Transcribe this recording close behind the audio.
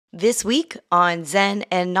This week on Zen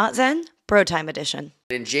and Not Zen, BroTime edition.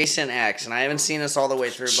 In Jason X, and I haven't seen this all the way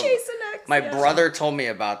through, but Jason X, my brother told me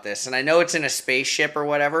about this, and I know it's in a spaceship or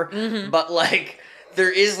whatever, but like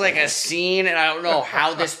there is like a scene, and I don't know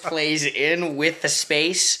how this plays in with the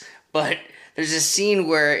space, but there's a scene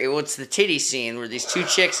where it's the titty scene where these two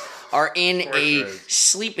chicks are in a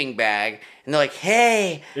sleeping bag, and they're like,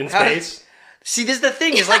 "Hey, in space." See, this is the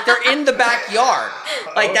thing, is like they're in the backyard.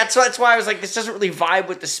 Like that's why I was like, this doesn't really vibe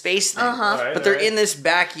with the space thing. Right, but they're in this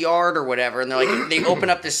backyard or whatever, and they're like, they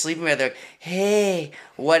open up this sleeping bag, they're like, "Hey,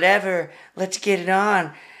 whatever, let's get it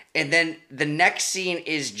on." And then the next scene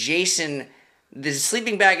is Jason. The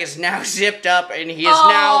sleeping bag is now zipped up, and he is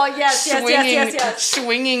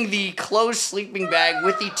swinging the closed sleeping bag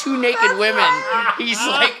with the two naked women. He's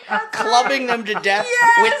like clubbing them to death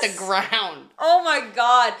with the ground. Oh my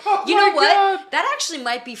god! You know what? God. That actually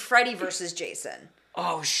might be Freddy versus Jason.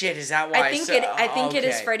 Oh shit! Is that why? I think it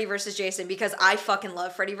is Freddy versus Jason because I fucking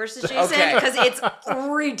love Freddy versus Jason Okay. because it's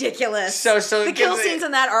ridiculous. So the kill scenes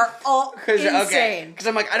in that are all insane. Because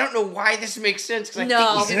I'm like, I don't know why this makes sense. Because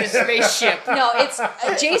No. I think he's in a spaceship. No, it's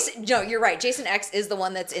Jason. No, you're right. Jason X is the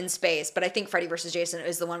one that's in space, but I think Freddy versus Jason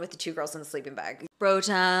is the one with the two girls in the sleeping bag.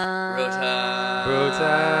 BroTime.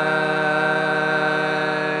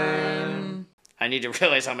 I need to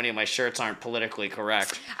realize how many of my shirts aren't politically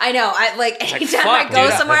correct. I know. Anytime I fuck, go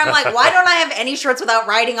dude. somewhere, I'm like, why don't I have any shirts without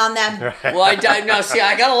writing on them? Well, I got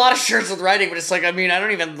a lot of shirts with writing, but it's like, I mean, I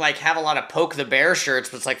don't even like have a lot of Poke the Bear shirts,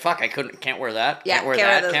 but it's like, fuck, can't wear that. Yeah, can't wear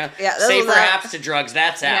can't that. wear Can't. those. Yeah, Safer those are- Haps to Drugs,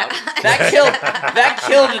 that's out. That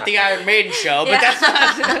killed at the Iron Maiden show, but that's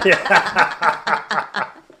not.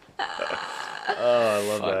 Oh, I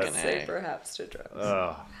love Fucking that. Say perhaps to drugs.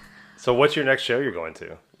 Oh. So what's your next show you're going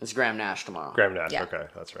to? It's Graham Nash tomorrow. Graham Nash. Yeah. Okay,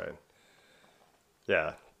 that's right.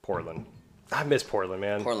 Yeah, Portland. I miss Portland,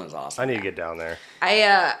 man. Portland's awesome. I need to get down there.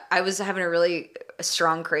 I was having a really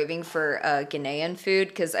strong craving for Ghanaian food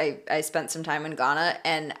because I spent some time in Ghana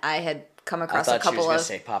and I had come I across thought a couple she was of going to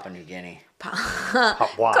say Papua New Guinea.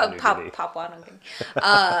 Papua New Guinea. Papua New Guinea.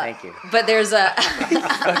 Thank you. But there's a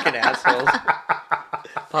Fucking assholes.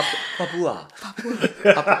 Papua.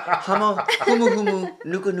 Hamo, humu,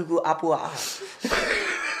 nuku, apua.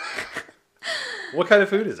 What kind of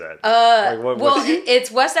food is that?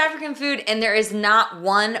 It's West African food, and there is not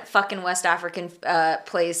one fucking West African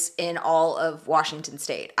place in all of Washington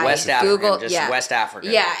State. West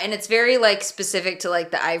African. Yeah, and it's very like specific to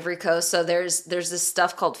like the Ivory Coast. So there's this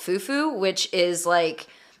stuff called fufu, which is like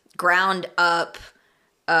ground up.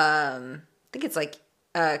 I think it's like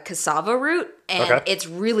cassava root, and it's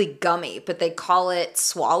really gummy, but they call it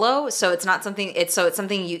swallow, so it's not something. It's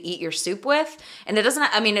something you eat your soup with, and it doesn't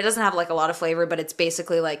have like a lot of flavor, but it's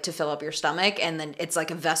basically like to fill up your stomach, and then it's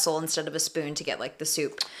like a vessel instead of a spoon to get like the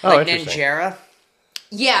soup. Like Ninjera.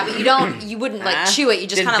 Yeah, but you wouldn't like chew it. You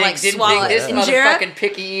just kind of like swallow it. This motherfucking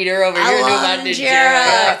picky eater over here knew about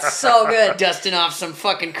Ninjera. It's so good. Dusting off some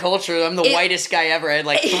fucking culture. I'm the whitest guy ever. I had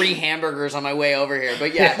like 3 hamburgers on my way over here.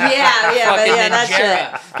 But yeah. That's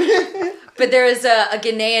it. But there is a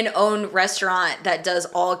Ghanaian-owned restaurant that does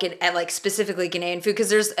all specifically Ghanaian food because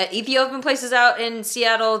there's Ethiopian places out in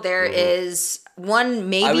Seattle. There is one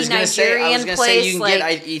maybe Nigerian place. You can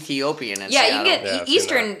get Ethiopian in Seattle. You can get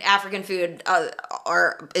Eastern African food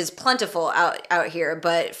is plentiful out here,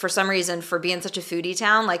 but for some reason, for being such a foodie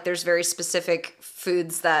town, like there's very specific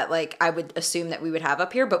foods that like I would assume that we would have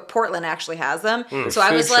up here, but Portland actually has them. So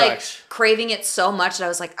I was like craving it so much that I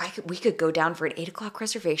was like, we could go down for an 8:00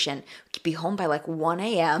 reservation. We could be home by like 1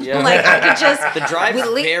 a.m. Yeah. Like I could just the drive is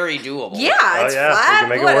very doable. Yeah, it's flat.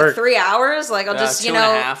 We can make it work. 3 hours. Like I'll just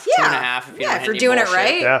 2.5 if you're doing it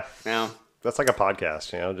right. Yeah. That's like a podcast,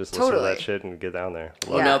 just listen to that shit and get down there.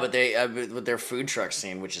 No, but they with their food truck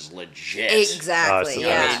scene, which is legit. Exactly.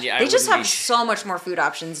 I they just have so much more food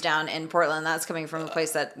options down in Portland. That's coming from a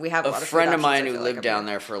place that we have a lot of food friend of options, mine who lived down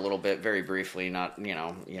there for a little bit, very briefly, not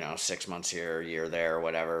 6 months here, a year there, or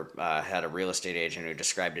whatever. Had a real estate agent who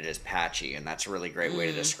described it as patchy, and that's a really great way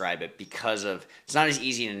to describe it because of it's not as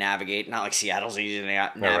easy to navigate. Not like Seattle's easy to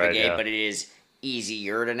navigate, but it is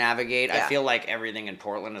easier to navigate. I feel like everything in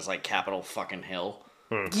Portland is like Capitol fucking Hill.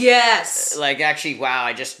 Yes. Like actually, wow!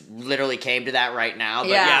 I just literally came to that right now. But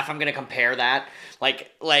if I'm gonna compare that, like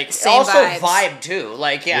same also vibes.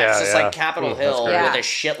 Like it's just like Capitol Hill with a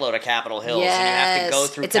shitload of Capitol Hills, and you have to go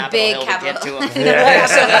through Capitol Hill to get to them.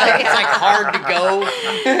 It's like hard to go.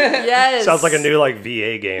 Yes. Sounds like a new like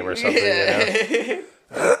VA game or something.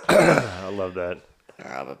 I love that.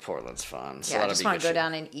 But Portland's fun. I just want to go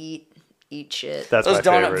down and eat eat shit. That's Those my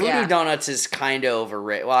favorite. Voodoo Yeah. Donuts is kind of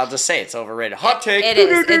overrated. Well, I'll just say it's overrated. Hot take. It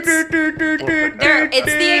is. It's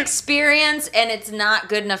the experience, and it's not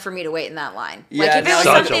good enough for me to wait in that line. Yeah, Like if it was such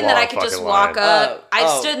a something that I long could just fucking walk line. up, I've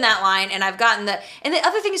Oh. stood in that line, and I've gotten the. And the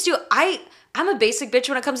other thing is too, I'm a basic bitch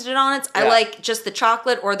when it comes to donuts. I Yeah. like just the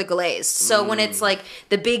chocolate or the glaze. So when it's like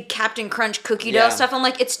the big Captain Crunch cookie dough Yeah. stuff, I'm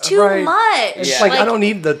like, it's too Right. much. It's Yeah. like I don't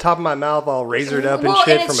need the top of my mouth all razored up and well,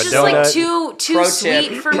 shit and it's from a just donut. like too Pro sweet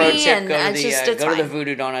tip, for pro me, tip, and go to it's the, just it's go to the fine.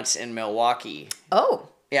 Voodoo Donuts in Milwaukee. Oh,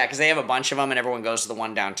 Yeah, because they have a bunch of them, and everyone goes to the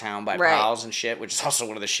one downtown by Right. Powell's and shit, which is also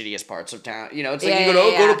one of the shittiest parts of town. You know, it's like Yeah, you go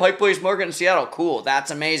to, yeah, go yeah. to Pike Place Market in Seattle. Cool,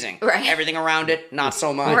 that's amazing. Right. Everything around it, not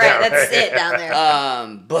so much. right, that's it down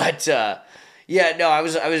there. But yeah, no, I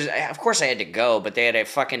was. Of course, I had to go, but they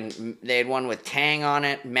had one with Tang on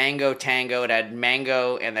it, Mango Tango. It had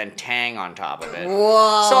mango and then Tang on top of it.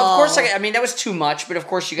 Whoa. So of course, I mean that was too much, but of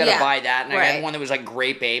course you got to Yeah, buy that. And I right. had one that was like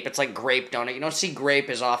grape ape. It's like grape donut. You don't see grape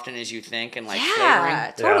as often as you think, and like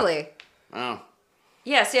Yeah, flavoring. totally. Oh.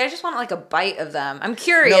 Yeah, see, I just want like a bite of them. I'm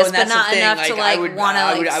curious, No, and but that's not the thing. enough to like want to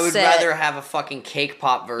like I would sit. rather have a fucking cake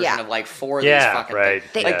pop version Yeah. of like four of Yeah, these fucking right.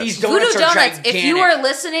 things. They- Like Yeah. these Voodoo donuts are Donuts. gigantic. If you are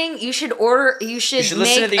listening, you should order. You should should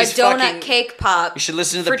listen make to a these donut fucking- cake pop. You should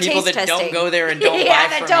listen to the for people taste that don't testing. go there and don't yeah, buy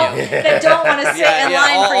that from don't you. that don't want to sit in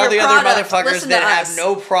line all, for all your the product. other motherfuckers Listen that to have us.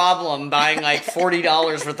 no problem buying like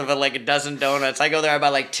 $40 worth of like a dozen donuts. I go there, I buy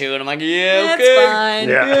like two, and I'm like, yeah, That's okay, fine.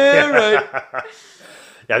 yeah, right.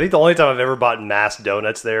 Yeah, I think the only time I've ever bought mass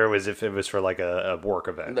donuts there was if it was for like a work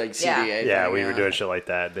event. Like Yeah. CDA. yeah, thing, we were doing shit like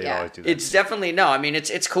that. They'd Yeah. always do that. It's definitely no. I mean,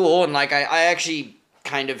 it's cool, and like I actually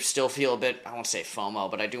kind of still feel a bit. I won't say FOMO,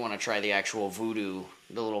 but I do want to try the actual voodoo,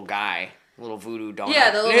 the little guy, little voodoo donut.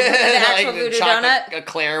 Yeah, the actual voodoo chocolate donut.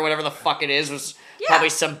 eclair, whatever the fuck it is, was Yeah. probably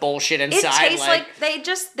some bullshit It inside. tastes like they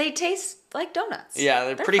taste like donuts. yeah,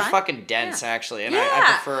 they're pretty fine. fucking dense Yeah. actually, and Yeah,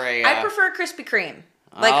 I prefer a. I prefer Krispy Kreme.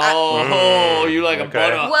 You like a okay.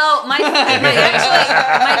 butter. Well, my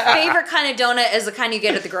favorite kind of donut is the kind you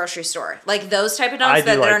get at the grocery store. Like those type of donuts I do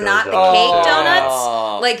that like are those not the donuts, cake yeah.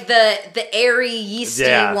 donuts. Like the airy, yeasty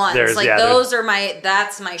Yeah, ones. there's- Like yeah, those are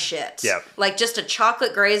that's my shit. Yep. Like just a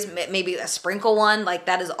chocolate glaze, maybe a sprinkle one. Like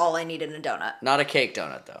that is all I need in a donut. Not a cake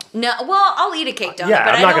donut though. No, well, I'll eat a cake donut, Yeah,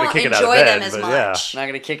 but I'm not I gonna don't kick it out of enjoy bed, them as but yeah. much. Not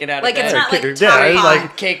gonna kick it out. Like of it's bed. not like Yeah, Tide it's like-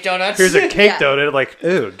 Pod. Cake donuts. Here's a cake Yeah. donut. Like,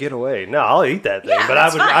 ooh, get away. No, I'll eat that thing. Yeah, but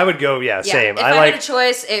that's fine. I would go. Yeah, same. If I I like had a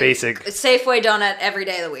choice, basic- Safeway donut every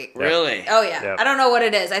day of the week. Really? Oh yeah. Yep. I don't know what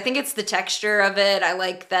it is. I think it's the texture of it. I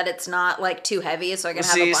like that it's not like too heavy, so I can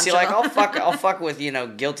have a bunch of like them. I'll fuck with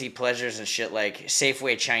guilty pleasures and shit like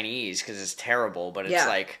Safeway Chinese because it's terrible, but it's Yeah.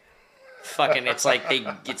 like fucking it's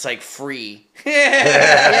like free.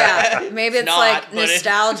 Yeah, maybe it's not, like but it-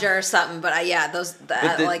 nostalgia or something. But I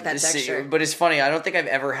like that See, texture. but it's funny. I don't think I've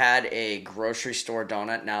ever had a grocery store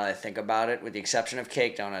donut. Now that I think about it, with the exception of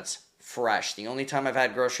cake donuts, fresh. The only time I've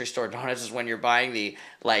had grocery store donuts is when you're buying the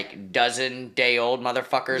like dozen-day-old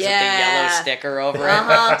motherfuckers with the Yeah. yellow sticker over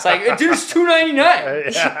it. It's like, dude, it's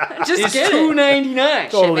 $2.99. Just It's get it. $2.99.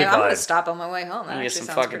 Totally Maybe I'm gonna fine. stop on my way home. That Get actually some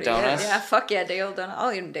sounds fucking pretty donuts. Good. Yeah, fuck yeah, day old donut.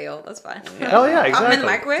 I'll eat them day old. That's fine. Hell yeah, exactly. I'm in the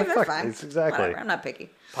microwave. The That's fuck? fine. It's exactly. Whatever, I'm not picky.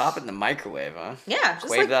 Pop in the microwave, huh? Yeah, just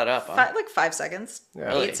Wave like that up, huh? like 5 seconds,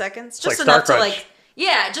 Really? 8 seconds, It's like just enough Star to Crunch.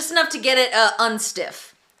 like just enough to get it unstiff.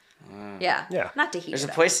 Yeah, Yeah. not to heat There's a it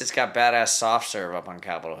up. place that's got badass soft serve up on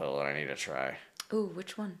Capitol Hill that I need to try. Ooh,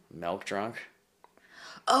 which one? Milk Drunk.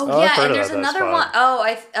 Oh, Oh, I've yeah, heard and of there's that another spot. one.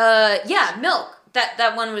 Oh, yeah, Milk.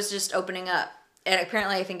 That one was just opening up. And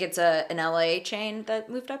apparently I think it's an LA chain that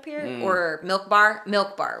moved up here. Or Milk Bar.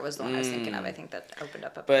 Milk Bar was the one I was thinking of. I think that opened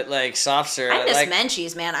up. But like soft serve, I miss like,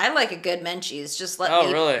 Menchie's, man. I like a good Menchie's. Just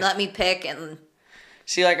really? let me pick and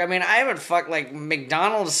see, like, I mean, I haven't fucked, like,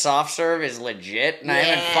 McDonald's soft serve is legit, and I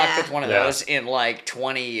haven't Yeah. fucked with one of Yeah. those in, like,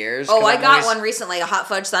 20 years. Oh, 'cause I I'm got always- one recently, a hot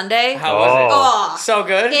fudge sundae. How was it? Oh, So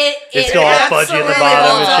good? It's still all fudgy at the absolutely bottom and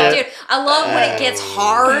holds up, shit. dude. I love when it gets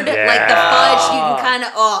hard, like the Yeah. fudge. You can kind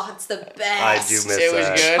of, it's the best. I do miss It was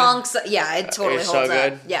that. good? Chunks, yeah, it totally was so holds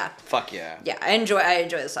good? up. Yeah, Fuck yeah. yeah, I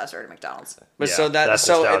enjoy the soft serve at McDonald's. But Yeah, so that's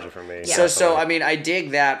so nostalgia for me. So definitely. I mean, I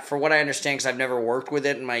dig that for what I understand because I've never worked with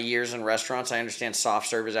it in my years in restaurants. I understand soft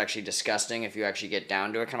serve is actually disgusting if you actually get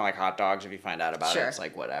down to it. Kind of like hot dogs. If you find out about Sure. it, it's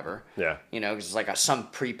like whatever. Yeah. You know, 'cause it's like some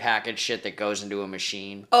prepackaged shit that goes into a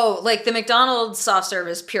machine. Oh, like the McDonald's soft serve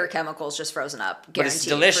is pure chemicals just frozen up, But guaranteed it's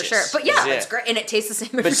delicious. for sure. But yeah, Yeah. it's great and it tastes the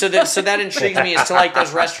same. But so that intrigues me as to like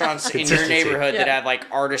those restaurants in your Consistency. neighborhood that Yeah. have like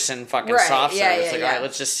artisan fucking Right, soft serve. yeah, It's yeah, like, yeah. all right,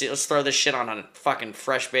 let's throw this shit on a fucking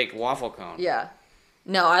fresh baked waffle cone. Yeah.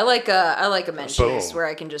 No, I like a Menchie's Boom. where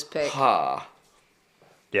I can just pick. Ah.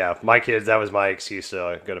 Yeah, my kids, that was my excuse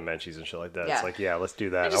to go to Menchie's and shit like that. Yeah. It's like, yeah, let's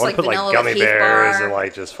do that. I just want to like put like vanilla gummy with Heath bears bar. and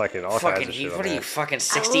like just fucking all kinds Fucking of shit. Heath, on what are you, there. fucking I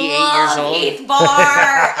 68 love years old? Heath Bar.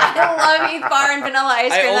 I love Heath Bar and vanilla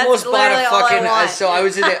ice cream. I almost That's bought literally a all fucking. I want. So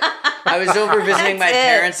I was over visiting my That's it.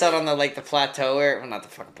 parents out on the plateau area. Well, not the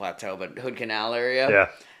fucking plateau, but Hood Canal area. Yeah.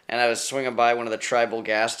 And I was swinging by one of the tribal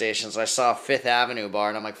gas stations. I saw a Fifth Avenue bar,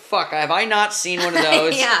 and I'm like, "Fuck! Have I not seen one of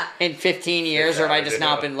those Yeah. in 15 years, or have I just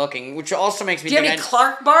not been looking?" Which also makes me Do you have think any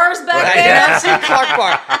Clark bars back I there? have seen Clark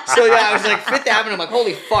Bar. So yeah, I was like Fifth Avenue. I'm like,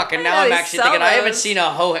 holy fuck! And now know I'm they actually sell thinking I haven't those. seen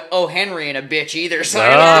a O. Henry in a bitch either. So Oh, I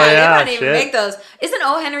don't Yeah, know. they yeah, don't even shit. make those. Isn't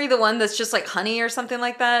O. Henry the one that's just like honey or something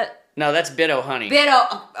like that? No, that's Bit-O Honey.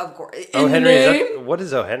 Of course. Oh, In the Henry, name? what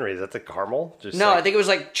is O. Henry? Is that the caramel? Just No, like, I think it was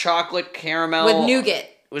like chocolate caramel With nougat.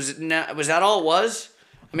 Was that all it was?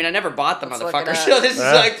 I mean, I never bought the Let's look it motherfucker, up. so this is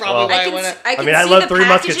like probably well. why I can, went. s- I can mean, I see love the Three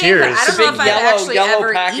packaging, Musketeers. but I It's don't a know big if I've actually yellow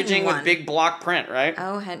ever packaging eaten with one. big block print, right?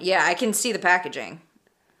 Yeah, I can see the packaging.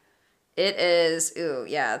 It is. Ooh,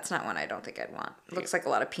 yeah, it's not one I don't think I'd want. It looks like a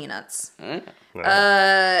lot of peanuts. Oh,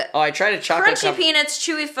 I tried a chocolate Crunchy cup. peanuts,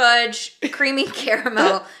 chewy fudge, creamy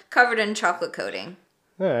caramel, covered in chocolate coating.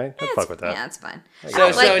 all right, I'd fuck with that. Yeah, it's fine. I So-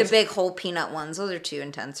 don't so like the it's- big whole peanut ones. Those are too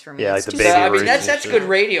intense for me. Yeah, It's like the too baby So, I mean, Ruth that's and good shit.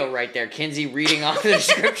 radio right there. Kinsey reading off the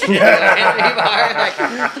description. Like,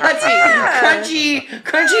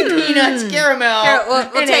 crunchy peanuts, caramel, Here, we'll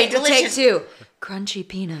and a take delicious. two. Crunchy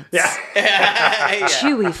peanuts. Yeah. Yeah.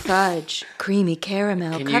 Chewy fudge, creamy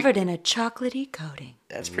caramel, Can you- covered in a chocolatey coating.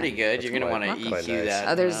 That's pretty good. You're gonna want to quite EQ nice. that.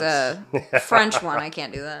 Oh, there's a French one. I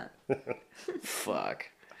can't do that. Fuck.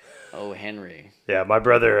 Oh, Henry. Yeah, my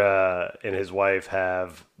brother and his wife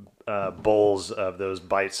have bowls of those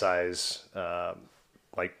bite-size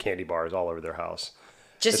like candy bars all over their house.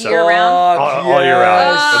 Just It's year a- round. All year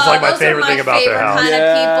round. It's like my those are favorite thing about their favorite house. kind of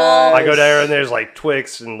Yeah. I go there and there's like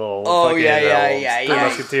Twix and little Oh, fucking yeah, Three yeah.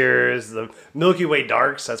 Musketeers, the Milky Way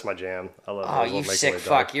Darks. That's my jam. I love Oh, those you little Milky sick Way fuck.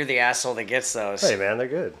 Darks. You're the asshole that gets those. Hey man, they're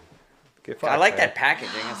good. Good fuck, I like man. that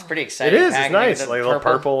packaging. It's pretty It exciting. is. It's packaging nice. with the Like a little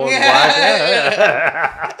purple and black.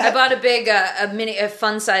 Yeah. I bought a big, a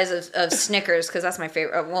fun size of Snickers because that's my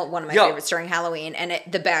favorite. Well, one of my Yo. favorites during Halloween, and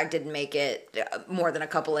the bag didn't make it more than a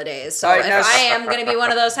couple of days. So All right, if now- I am going to be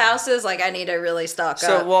one of those houses, like I need to really stock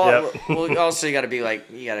So, up. well, also you got to be like,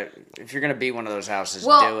 if you're gonna be one of those houses,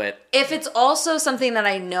 Well, do it. if it's also something that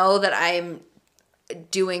I know that I'm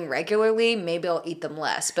doing regularly, maybe I'll eat them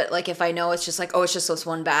less. But like if I know it's just like, oh, it's just this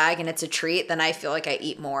one bag and it's a treat, then I feel like I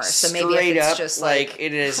eat more. So maybe Straight if it's up, just like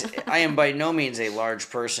it is. I am by no means a large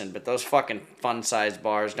person, but those fucking fun-sized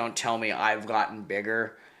bars. Don't tell me I've gotten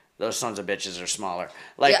bigger. Those sons of bitches are smaller.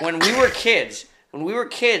 Like Yeah. when we were kids. they're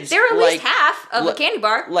at least half of a candy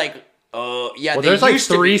bar. Like, yeah. Well, they there's like used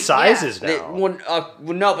to three be. sizes They- now. well,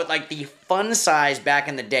 no, but like the fun size back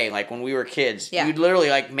in the day, like when we were kids, Yeah. you'd literally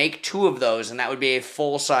like make two of those, and that would be a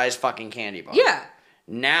full size fucking candy bar. Yeah.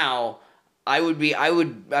 Now, I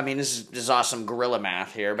mean, this is awesome gorilla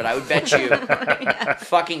math here, but I would bet you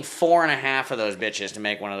fucking 4.5 of those bitches to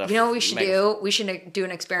make one of the. You know what we should do? We should do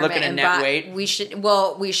an experiment Look at a and net weight? We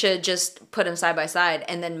should just put them side by side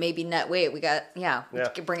and then maybe net weight. We could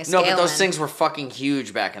bring a scale. No, but those in. things were fucking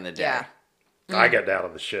huge back in the day. Yeah. I get down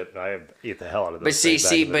on the shit. I eat the hell out of those. But see, things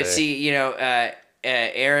back in the day. you know,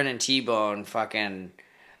 Aaron and T-Bone fucking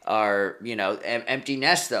are, you know, empty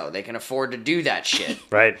nest though. They can afford to do that shit.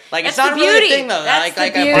 Right? Like That's it's not the really a beauty. thing though. That's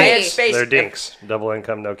like the if I had beauty. space, They're dinks. Double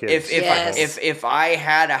income, no kids. if I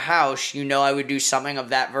had a house, you know, I would do something of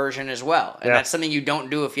that version as well. And Yeah. that's something you don't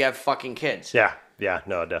do if you have fucking kids. Yeah,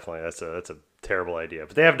 no, definitely. That's a terrible idea.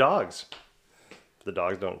 But they have dogs. The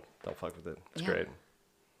dogs don't fuck with it. It's Yeah. great.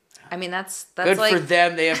 I mean, that's Good like for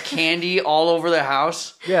them. They have candy all over the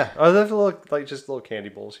house. Yeah, oh, they have just little candy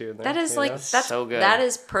bowls here and there. that is you like know? that's So good. that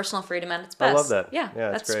is personal freedom at its best. I love that. Yeah, Yeah,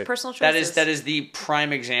 it's that's great. personal choices. That is the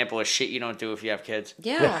prime example of shit you don't do if you have kids.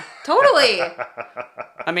 Yeah, totally.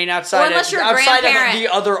 I mean, outside unless of, you're a outside of grandparent. the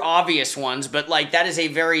other obvious ones, but like that is a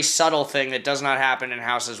very subtle thing that does not happen in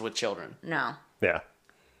houses with children. No.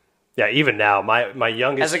 Yeah, even now, my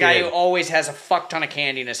youngest As a guy kid, who always has a fuck ton of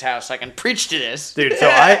candy in his house, I can preach to this. dude. So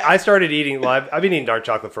I started eating. Well, I've been eating dark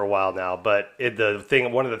chocolate for a while now, but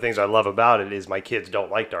one of the things I love about it is my kids don't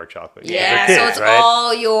like dark chocolate. Yeah, They're so kids, it's right?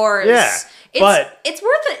 all yours. Yeah, but- it's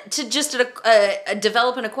worth it to just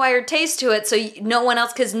develop an acquired taste to it, so no one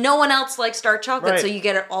else likes dark chocolate, Right. so you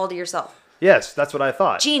get it all to yourself. Yes, that's what I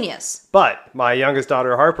thought. Genius. But my youngest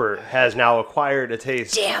daughter, Harper, has now acquired a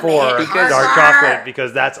taste Damn for it, dark Harper! chocolate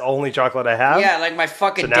because that's the only chocolate I have. Yeah, like my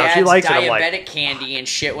fucking So now she dad's likes it, I'm diabetic like, candy and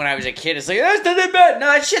shit when I was a kid. It's like, that's not that bad. No,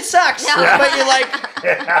 that shit sucks. No. But you're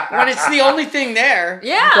like, when it's the only thing there.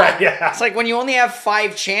 Yeah. Right, yeah. It's like when you only have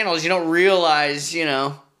 5 channels, you don't realize,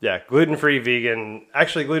 Yeah, gluten-free, vegan.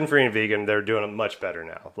 Actually, gluten-free and vegan, they're doing it much better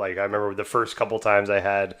now. Like, I remember the first couple times I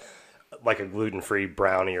had, like, a gluten-free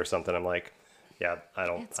brownie or something. I'm like, yeah, I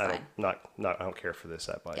don't care for this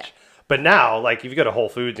that much. Yeah. But now, like, if you go to Whole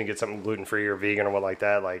Foods and get something gluten-free or vegan or what like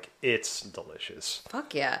that, like, it's delicious.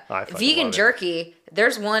 Fuck yeah. I fucking Vegan love it. jerky.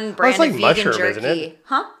 There's one It's brand like of vegan mushroom, jerky. isn't it?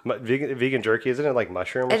 Huh? Vegan jerky, isn't it like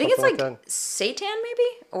mushroom or I think it's something like that? seitan maybe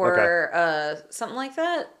or something like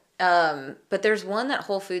that. But there's one that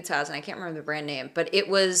Whole Foods has, and I can't remember the brand name, but it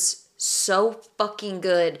was so fucking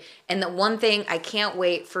good. And the one thing, I can't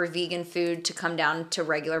wait for vegan food to come down to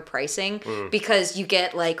regular pricing because you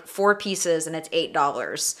get like 4 pieces and it's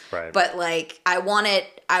 $8. Right. But like, I want to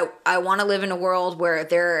live in a world where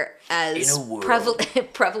they're as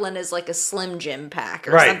prevalent as like a Slim Jim pack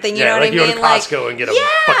or something. You know what like I you mean? go to Costco and get a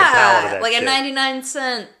fucking pallet of that like shit. a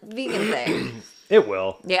 99-cent vegan thing. It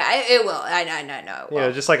will. Yeah, it will. I know. It will. You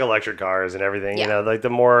know, just like electric cars and everything. Yeah. You know, like the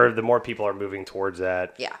more people are moving towards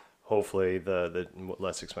that. Yeah. Hopefully, the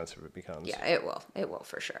less expensive it becomes. Yeah, it will. It will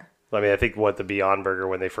for sure. I mean, I think what the Beyond Burger,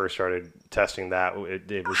 when they first started testing that,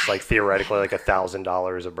 it was like theoretically like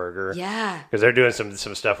 $1,000 a burger. Yeah. Because they're doing some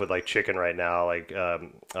stuff with like chicken right now, like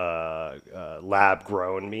lab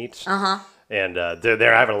grown meats. And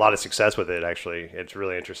they're having a lot of success with it. Actually, it's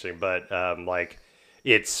really interesting. But like,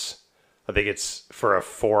 I think it's for a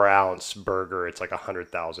 4-ounce burger, it's like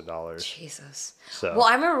 $100,000. Jesus. So. Well,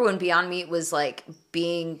 I remember when Beyond Meat was like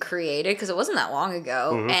being created because it wasn't that long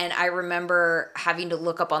ago, and I remember having to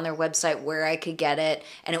look up on their website where I could get it,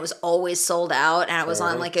 and it was always sold out, and I was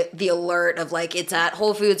on like the alert of like it's at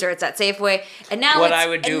Whole Foods or it's at Safeway, and now What it's, I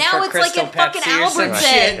would do and now for it's like Crystal at fucking Pepsi or some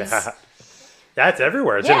shit. Albertsons. Yeah, it's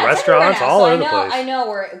everywhere. It's Yeah, in it's everywhere restaurants now, all so over the place. I know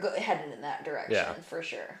we're headed in that direction Yeah. for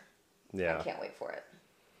sure. Yeah. I can't wait for it.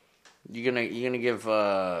 You gonna give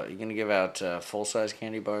out full size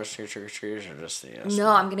candy bars to your trick or treaters or just the? No,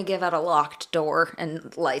 I'm gonna give out a locked door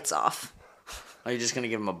and lights off. Are you just gonna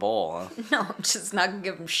give them a bowl? Huh? No, I'm just not gonna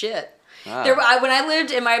give them shit. Ah. When I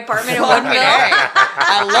lived in my apartment in Fucking Woodville, A.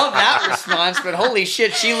 I love that response, but holy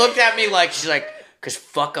shit, she looked at me like she's like, "Cause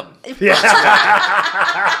fuck them." Want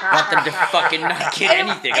them to fucking not get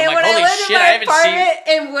anything. I'm and like, when holy I lived shit, in I my haven't seen. apartment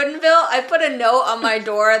in Woodinville, I put a note on my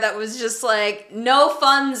door that was just like "no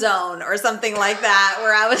fun zone" or something like that,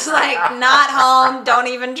 where I was like, "Not home. Don't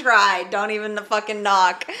even try. Don't even fucking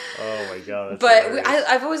knock." Oh my god. That's But hilarious.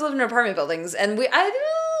 I've always lived in apartment buildings, and I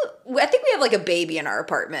think we have like a baby in our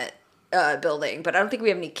apartment building, but I don't think we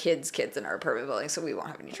have any kids in our apartment building, so we won't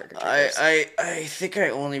have any trick or treaters. I think I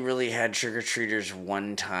only really had trick or treaters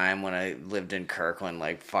one time when I lived in Kirkland,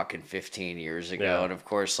 like fucking 15 years ago, Yeah. and of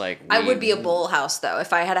course, like I would be a bowl house though.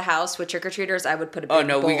 If I had a house with trick or treaters, I would put a big Oh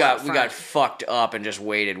no, bowl we out got front. fucked up and just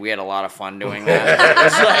waited. We had a lot of fun doing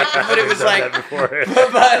that. But it was like,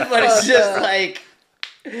 but it's just like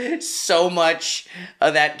so much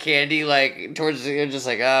of that candy. Like towards the end, just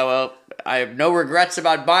like, oh well, I have no regrets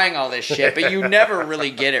about buying all this shit. But you never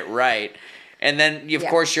really get it right. And then, of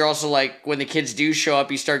course, you're also like, when the kids do show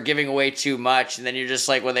up, you start giving away too much, and then you're just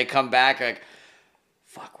like, when they come back, like,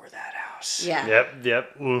 fuck, we're that house. Yeah.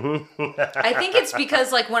 Yep. Mm-hmm. I think it's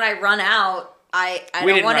because like when I run out, I We don't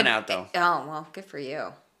didn't want run to. out, though. Oh well, good for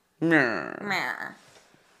you. Nah. Meh.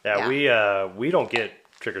 Yeah, we don't get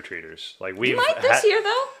trick or treaters. Like we You might this year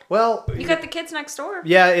though. Well, You got the kids next door.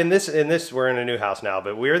 yeah. In this, we're in a new house now,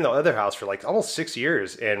 but we were in the other house for like almost 6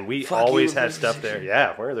 years, and we Fuck always you. had stuff there.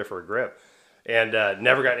 Yeah, we were there for a grip, and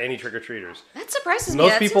never got any trick or treaters. That surprises me.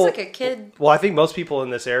 Most That people, seems like a kid. Well, I think most people in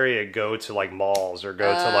this area go to like malls or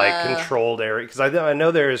go to like controlled areas because I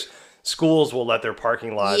know there's schools will let their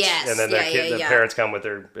parking lots, Yes, and then their yeah. parents come with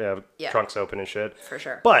their Yeah. trunks open and shit. For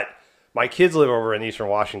sure. But my kids live over in Eastern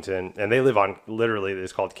Washington, and they live on literally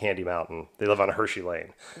it's called Candy Mountain. They live on Hershey Lane.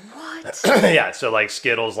 What? Yeah, so like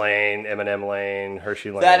Skittles Lane, M&M Lane,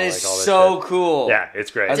 Hershey Lane. That is like all that so shit. cool. Yeah,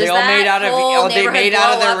 it's great. Are Does they all that made out of? whole Are they made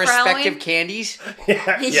out of neighborhood their blow up for respective Halloween? candies?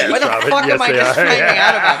 yeah, Why the probably. fuck Yes, am I they just are. finding Yeah.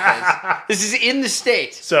 out about this? This is in the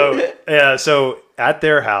States. So at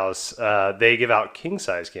their house, they give out king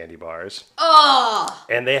size candy bars, Oh.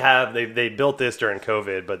 and they built this during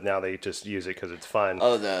COVID, but now they just use it because it's fun.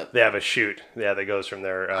 Oh, They have a chute, that goes from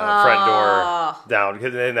their front door down.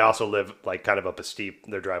 Because they also live like kind of up a steep.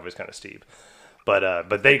 Their driveway's kind of steep,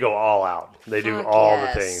 But they go all out. They do Fuck all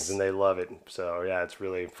yes. the things, and they love it. So yeah, it's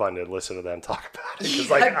really fun to listen to them talk about it. 'Cause,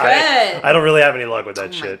 Yeah, like good. I don't really have any luck with that Oh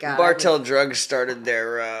my shit. God. Bartell Drugs started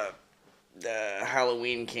their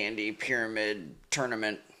Halloween candy pyramid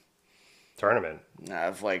tournament Tournament.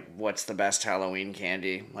 of like what's the best Halloween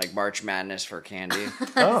candy, like March Madness for candy.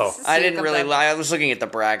 Oh, I So didn't comes really up- lie. I was looking at the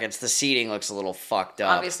brackets. The seating looks a little fucked up.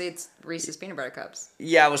 Obviously, it's Reese's peanut butter cups.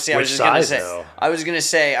 Yeah, well, see, I was Which just gonna size, say. though? I was gonna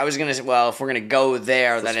say. Well, if we're gonna go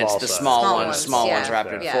there, then it's small the size. small Small ones, ones, small yeah. ones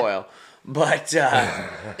wrapped in Yeah. foil. But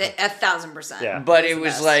 1,000%. Yeah. but It's it the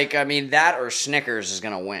was best. like, I mean, that or Snickers is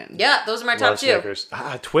gonna win. Yeah, those are my top love two. Snickers.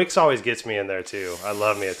 Twix always gets me in there too. I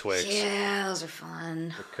love me a Twix. Yeah, those are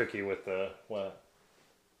fun. The cookie with the what?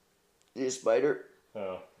 See a spider?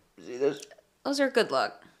 Oh, See this? Those are good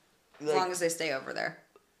luck. As Like- long as they stay over there.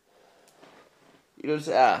 You know,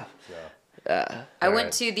 no. I All went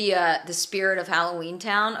right. to the Spirit of Halloween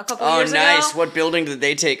Town a couple Oh, years nice. ago. What building did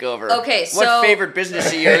they take over? Okay, what so- favorite business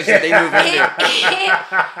of yours did they move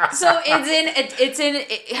into? So it's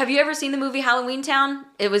in. Have you ever seen the movie Halloween Town?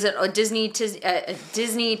 It was a Disney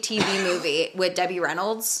TV movie with Debbie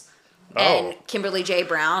Reynolds and Oh. Kimberly J.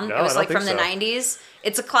 Brown. No, it was I don't like think from the so. '90s.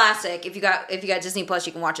 It's a classic. If you got Disney Plus,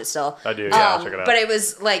 you can watch it still. I do, yeah, I'll check it out. But it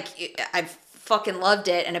was like I fucking loved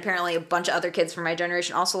it, and apparently a bunch of other kids from my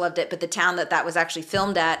generation also loved it. But the town that was actually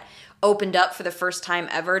filmed at opened up for the first time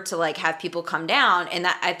ever to like have people come down, and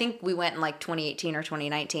that I think we went in like 2018 or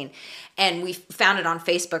 2019, and we found it on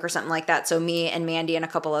Facebook or something like that. So me and Mandy and a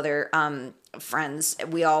couple other friends,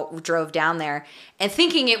 we all drove down there and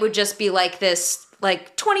thinking it would just be like this,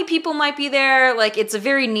 like 20 people might be there, like it's a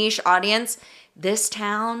very niche audience. This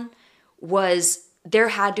town there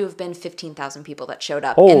had to have been 15,000 people that showed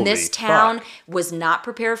up. Holy and this town fuck. was not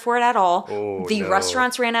prepared for it at all. Oh, The no.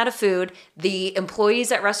 restaurants ran out of food. The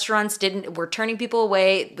employees at restaurants were turning people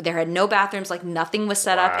away. There had no bathrooms, like nothing was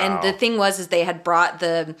set up. And Wow. the thing is they had brought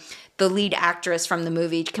the lead actress from the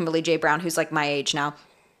movie, Kimberly J. Brown, who's like my age now.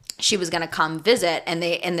 She was gonna come visit, and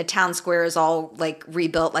the town square is all like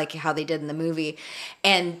rebuilt like how they did in the movie.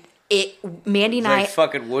 And Mandy and Like I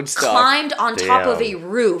fucking Woodstock. climbed on top of a Damn.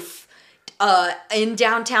 roof in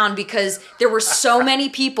downtown because there were so many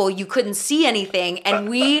people you couldn't see anything, and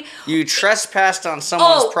we You trespassed on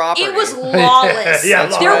someone's property. it was lawless. Yeah,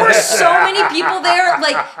 there were lawless. so many people there.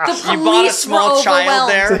 Like the police You bought a small were child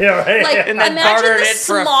overwhelmed. there. Yeah, right. Like And then imagine bartered the it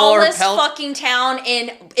for a smallest fuller pelt. fucking town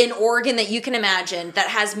in Oregon that you can imagine that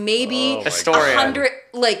has maybe Oh my Astoria. 100.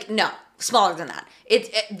 Like no, smaller than that.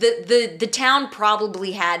 The town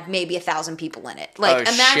probably had maybe 1,000 people in it. Like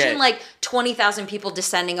Oh, imagine shit. like 20,000 people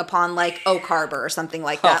descending upon like Oak Harbor or something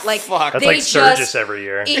like that. Oh, like fuck. That's they like Sturgis just every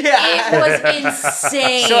year. it was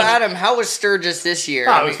insane. So Adam, how was Sturgis this year?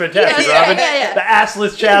 Oh, it was fantastic, Yeah, Robin. yeah. The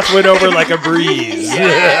assless chaps went over like a breeze.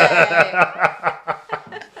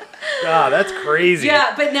 Ah, that's crazy.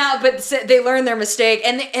 Yeah, but they learned their mistake,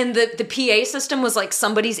 and the PA system was like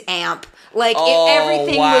somebody's amp. Like Oh,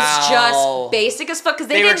 everything wow. was just basic as fuck because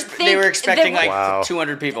they didn't think they were expecting like Wow.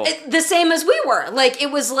 200 people. the same as we were. Like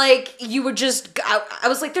it was like you would just. I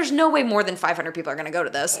was like, there's no way more than 500 people are going to go to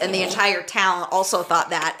this, and the entire town also thought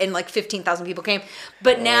that, and like 15,000 people came.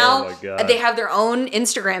 But now my God. they have their own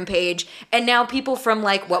Instagram page, and now people from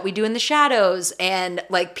like What We Do in the Shadows and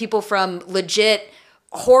like people from legit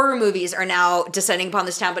horror movies are now descending upon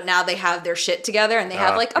this town, but now they have their shit together and they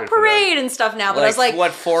have like a good for them. parade and stuff now. But I was like,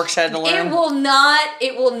 what Forks had to learn. it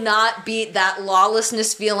will not beat that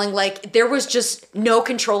lawlessness feeling. Like there was just no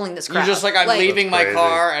controlling this crowd. You're just like, I'm leaving my crazy.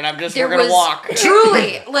 car and we're There gonna was walk.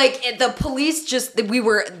 truly like the police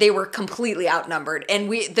they were completely outnumbered, and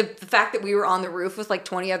the fact that we were on the roof with like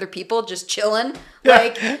 20 other people just chilling,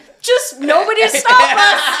 like just nobody stopped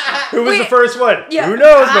us. Who was the first one? Yeah. Who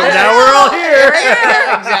knows? But I now know. we're all here. Right here.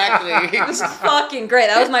 Exactly. It was fucking great.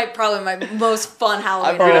 That was probably my most fun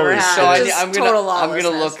Halloween I've Holy ever had. shit. Just I'm total gonna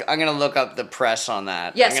lawlessness. I'm gonna look up the press on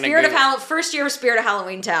that. Yeah, I'm gonna Spirit of Google- Halloween. First year of Spirit of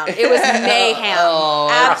Halloween Town. It was mayhem.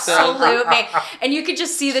 that's so Absolute mayhem. And you could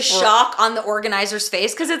just see the shock on the organizer's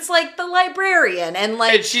face because it's like the librarian and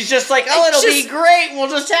like. And she's just like, oh, it'll be just- great. We'll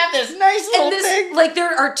just have this nice little and this, thing. like,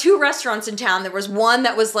 there are two restaurants in town. There was one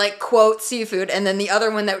that was like quote seafood, and then the other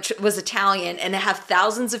one that was Italian, and they have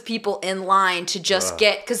thousands of people in line to just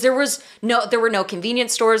get because there were no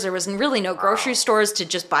convenience stores. There was really no grocery stores to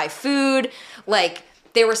just buy food. Like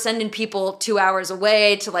they were sending people 2 hours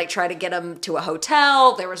away to like try to get them to a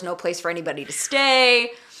hotel. There was no place for anybody to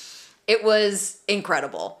stay. It was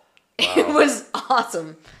incredible. It was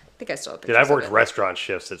awesome. I think I still have Dude, pictures I've of worked it. restaurant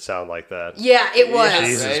shifts that sound like that. Yeah, it was. Yeah,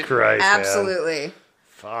 Jesus right? Christ, man. Absolutely.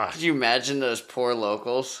 Fuck. Could you imagine those poor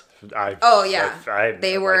locals? Oh yeah,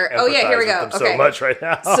 they were. Like, oh yeah, here we go. Okay. Okay, So much right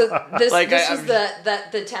now. So this Like, this was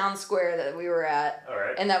the town square that we were at,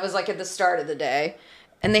 Alright. and that was like at the start of the day,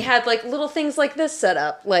 and they had like little things like this set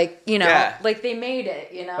up, like Yeah. like they made it,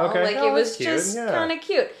 Okay. like Oh, it was that's cute. just Yeah. kind of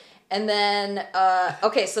cute. And then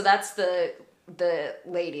okay, so that's the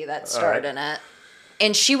lady that starred in it.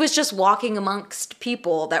 And she was just walking amongst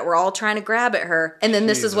people that were all trying to grab at her. And then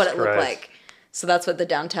this is what it looked Christ. like. So that's what the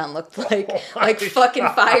downtown looked like. Like fucking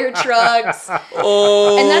fire trucks.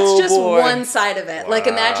 Oh, And that's just boy. one side of it. Like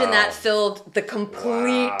imagine that filled the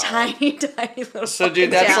complete tiny little So, dude, fucking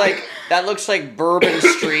that's town. like that looks like Bourbon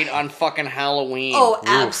Street on fucking Halloween. Oh,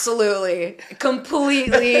 absolutely.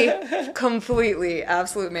 Completely.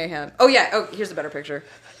 Absolute mayhem. Oh, yeah. Oh, here's a better picture.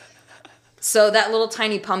 So that little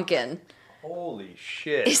tiny pumpkin Holy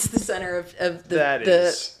shit. is the center of That the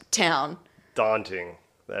is- town. Daunting.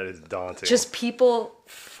 That is daunting. Just people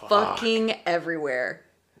fucking everywhere.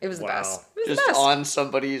 It was the Wow. best. It was Just the best. on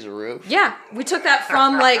somebody's roof. Yeah, we took that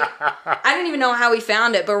from like, I didn't even know how we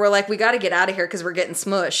found it, but we're like, we got to get out of here because we're getting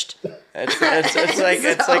smushed.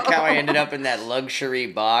 It's like how I ended up in that luxury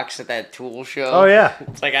box at that Tool show. Oh yeah.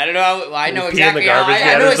 It's like I don't know. I know You pee in the exactly how. garbage I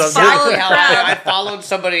can know or something? exactly how Follow I followed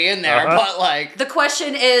somebody in there, but like. The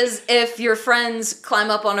question is, if your friends climb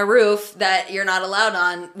up on a roof that you're not allowed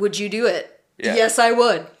on, would you do it? Yeah. Yes, I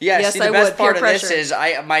would. Yeah, yes, see, the I best would. part Peer of this pressure.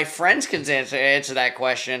 is my friends can answer that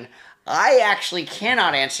question. I actually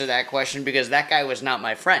cannot answer that question because that guy was not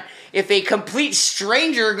my friend. If a complete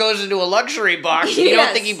stranger goes into a luxury box and you don't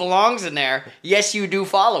Yes. think he belongs in there, yes, you do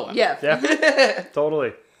follow him. Yeah. Yeah.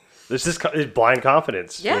 Totally. There's this blind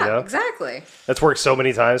confidence. Yeah, You know? exactly. That's worked so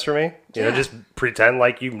many times for me. You know, Yeah. just pretend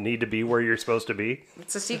like you need to be where you're supposed to be.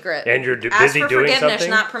 It's a secret. And you're Ask busy for doing forgiveness, something.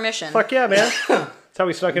 not permission. Fuck yeah, man. That's how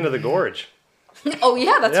we snuck into the gorge. Oh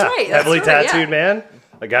yeah, that's Yeah. right. That's Heavily right, tattooed yeah. man.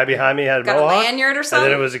 A guy behind me had a Got a mohawk. lanyard or And something?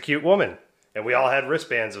 then it was a cute woman. And we all had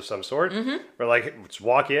wristbands of some sort. Mm-hmm. We're like, let's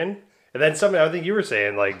walk in. And then something, I think you were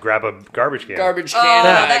saying, like, grab a garbage can. Garbage can,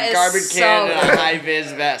 that is garbage so can, and a good. high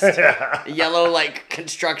vis vest, a yellow like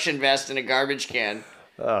construction vest, and a garbage can.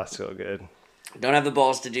 Oh, so good. Don't have the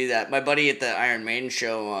balls to do that. My buddy at the Iron Maiden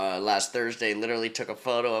show last Thursday literally took a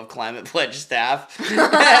photo of Climate Pledge staff.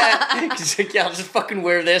 He's like, yeah, I'll just fucking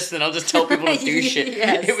wear this, and I'll just tell people to do shit.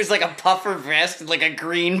 Yes. It was like a puffer vest and like a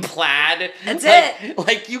green plaid. That's it.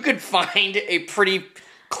 Like you could find a pretty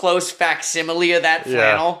close facsimile of that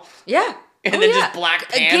flannel. Yeah. And Oh, then yeah. just black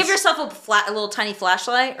pants. Give yourself a little tiny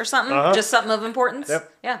flashlight or something. Uh-huh. Just something of importance.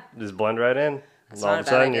 Yep. Yeah. Just blend right in. And all not of a a bad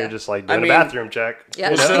sudden, idea. you're just like doing I mean- a bathroom check. Yeah.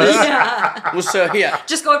 You know? Yeah. Well, so yeah.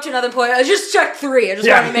 Just go up to another point. I just checked 3. I just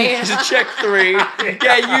Yeah. want to make it. Just check 3.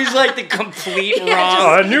 Yeah, use like the complete Yeah, wrong.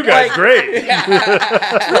 Oh, that new guy's great.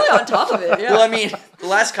 really on top of it. Yeah. Well, I mean, the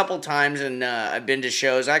last couple times, and I've been to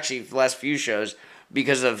shows, actually, the last few shows,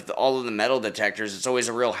 because of all of the metal detectors, it's always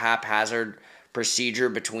a real haphazard procedure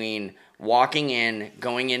between walking in,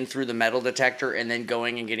 going in through the metal detector, and then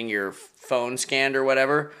going and getting your phone scanned or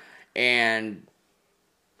whatever. And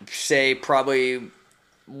say probably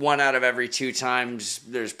 1 out of every 2 times,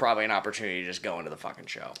 there's probably an opportunity to just go into the fucking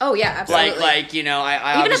show. Oh yeah, absolutely. Like you know, I even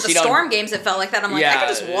at the obviously don't- Storm games, it felt like that. I'm like, I could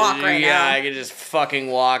just walk right yeah, now. I could just fucking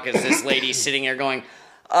walk as this lady's sitting there going,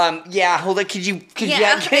 yeah, hold on, could you,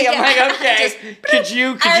 Yeah, okay, I'm yeah. like, okay, Just, could you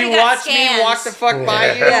already got watch scans. me walk the fuck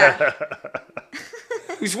by you? Yeah.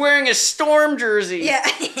 Who's wearing a Storm jersey? Yeah.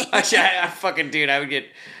 Actually, I fucking,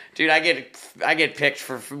 I get picked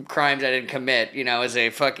for crimes I didn't commit, you know, as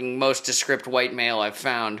a fucking most descript white male I've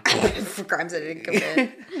found. For crimes I didn't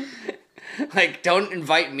commit. Like, don't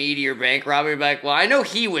invite me to your bank robbery. Like, well, I know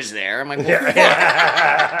he was there. I'm like, well, fuck.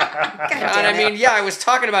 God, I mean, yeah, I was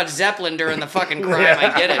talking about Zeppelin during the fucking crime.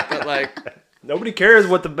 I get it, but like, Nobody cares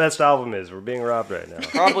what the best album is. We're being robbed right now.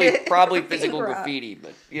 probably physical robbed. graffiti,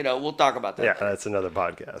 but you know, we'll talk about that. Yeah, that's another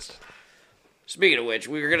podcast. Speaking of which,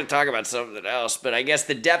 we were going to talk about something else, but I guess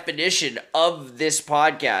the definition of this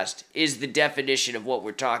podcast is the definition of what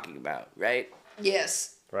we're talking about, right?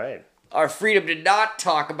 Yes. Right. Our freedom to not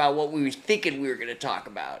talk about what we were thinking we were going to talk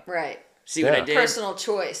about. Right. See what I Yeah. did? Personal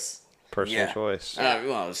choice. Personal Yeah. choice. Well, it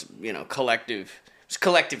was, you know, collective. It was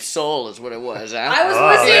collective soul is what it was, huh? I was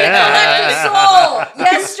listening to Collective Soul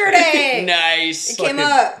yesterday. Nice. It came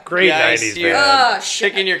up. Great Nice, 90s you're band. Oh,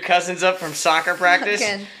 shit. Picking your cousins up from soccer practice.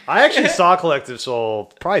 Fucking- I actually saw Collective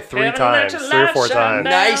Soul probably 3 times, 3 or 4 times.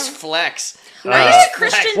 Nice flex. Are you a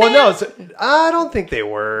Christian Well, no, band? I don't think they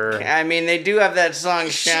were. I mean, they do have that song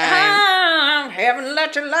 "Shine." Haven't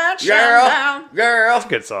let your light shine Girl, down. girl.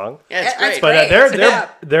 Good song. Yeah, it's That's great. But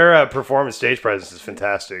great. their performance stage presence is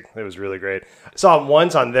fantastic. It was really great. I saw them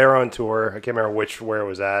once on their own tour. I can't remember where it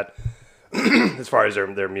was at, as far as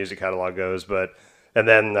their music catalog goes. But And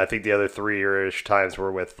then I think the other 3-ish times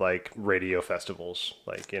were with like radio festivals,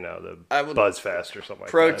 like the Buzz Fest or something like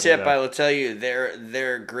Pro that. tip, I will tell you,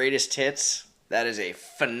 their greatest hits. That is a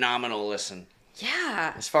phenomenal listen.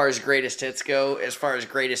 Yeah. As far as greatest hits go, as far as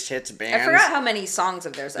greatest hits bands, I forgot how many songs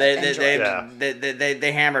of theirs I enjoyed.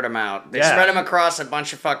 they hammered them out. They spread them across a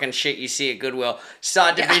bunch of fucking shit you see at Goodwill.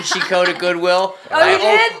 Saw Da Vinci Code at Goodwill. You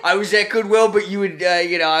did? I was at Goodwill, but you would,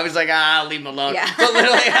 I was like, I'll leave them alone. Yeah. But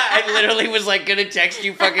I literally was like gonna text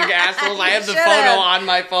you fucking assholes. I have the photo on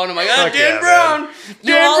my phone. I'm like, Dan Brown.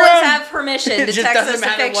 You always have permission to text us a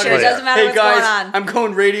picture. It doesn't matter hey what's guys, going on. I'm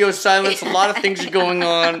going radio silence. A lot of things are going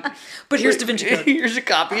on. But here's Da Vinci Code. Here's a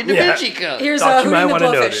copy of Da Vinci Code. Here's Thought you might Hootie and the want to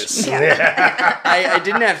Blowfish. notice. Yeah. I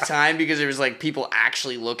didn't have time because there was like people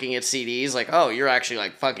actually looking at CDs. Like, oh, you're actually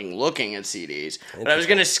like fucking looking at CDs. But I was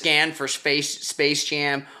gonna scan for Space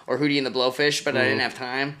Jam or Hootie and the Blowfish, but I didn't have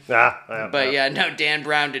time. But no, Dan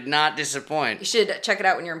Brown did not disappoint. You should check it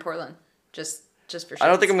out when you're in Portland. Just for sure. I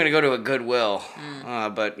don't think I'm gonna go to a Goodwill,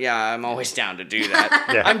 but yeah, I'm always down to do that.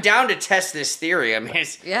 Yeah. I'm down to test this theory. I mean,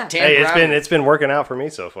 Dan Brown, it's been working out for me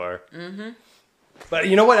so far. Mm-hmm. But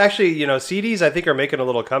you know what? Actually, CDs I think are making a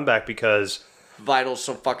little comeback because Vinyl's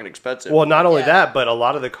so fucking expensive. well, not only that, but a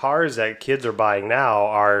lot of the cars that kids are buying now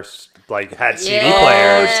are like had CD Oh,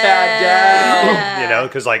 players. tad down.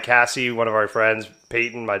 Because like Cassie, one of our friends,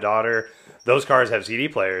 Peyton, my daughter, those cars have CD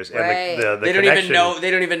players, and Right. the They don't connection, even know.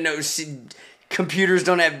 They don't even know. Computers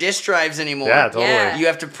don't have disk drives anymore. Yeah, totally. Yeah. You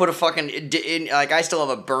have to put a fucking like I still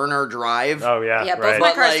have a burner drive. Oh yeah, Yeah, both right. my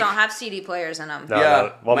But, cars like- don't have CD players in them. No, Yeah,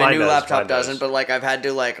 no. Well, my mine new does, laptop mine doesn't, does. but like I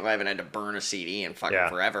haven't had to burn a CD in fucking Yeah.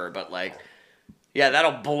 forever. But like, yeah,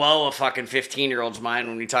 that'll blow a fucking 15-year-old's mind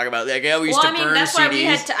when we talk about like, yeah, we used to burn that's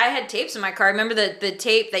CDs. why I had tapes in my car. Remember the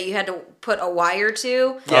tape that you had to put a wire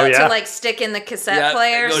to Oh, yeah. to like stick in the cassette Yeah,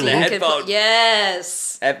 player, it goes so in you the could headphone.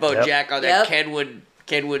 yes. Headphone Yep. jack on that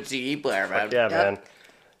Kenwood CD player, man. Yeah, man.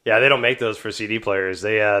 Yeah, they don't make those for CD players.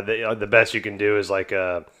 They the best you can do is like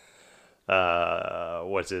a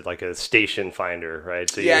what's it, like a station finder, right?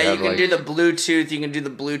 So Yeah, you have, can like, do the Bluetooth. You can do the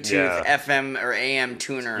Bluetooth Yeah. FM or AM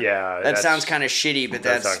tuner. Yeah, that that's- sounds kind of shitty, but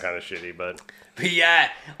that that's sounds kind of shitty, but yeah.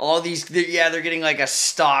 All these, they're getting like a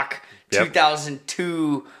stock Yep.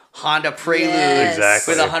 2002 Honda Prelude Yes.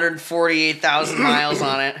 Exactly. with 148,000 miles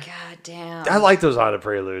on it. God damn. I like those Honda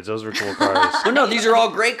Preludes. Those were cool cars. Well, no, these are all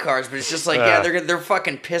great cars, but it's just like, they're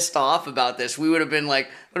fucking pissed off about this. We would have been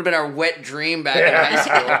our wet dream back in high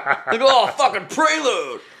school. Like, oh, fucking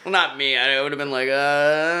Prelude. Well, not me. I would have been like,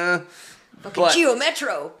 Fucking but- Geo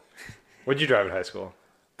Metro. What'd you drive in high school?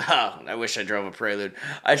 Oh, I wish I drove a Prelude.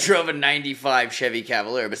 I drove a 95 Chevy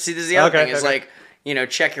Cavalier. But see, this is the other thing is like,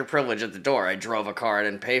 check your privilege at the door. I drove a car. I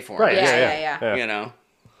didn't pay for it. Right. Yeah. You know?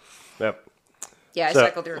 Yep. Yeah, I So-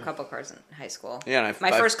 cycled through a couple cars in high school. Yeah, and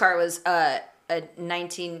my first car was a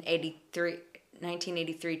 1983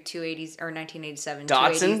 280s or 1987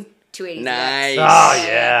 Datsun? 280s. Nice. Oh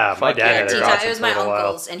yeah, my Fuck dad yeah, had a dude. Datsun It was for my a little while.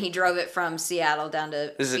 uncle's, and he drove it from Seattle down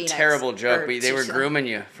to This is Phoenix, a terrible joke, or but they were Tucson. grooming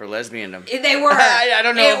you for lesbiandom. They were. I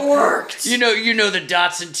don't know. It worked. You know the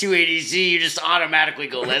Datsun 280Z. You just automatically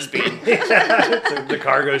go lesbian. The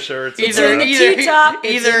cargo shirts. and either in the either, T-top,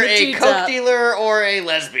 it's either in the a T-top. coke dealer or a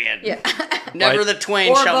lesbian. Yeah. Never Right. the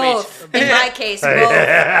twain Or shall both. meet. In my case, both.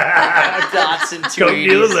 Datsun Go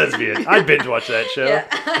deal 280Z. lesbian. I binge watch that show. Yeah.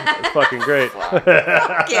 It's fucking great.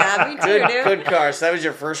 Yeah, me too, dude. Good car. So that was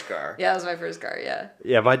your first car. Yeah, that was my first car, yeah.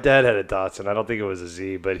 Yeah, my dad had a Datsun. I don't think it was a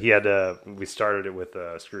Z, but he had we started it with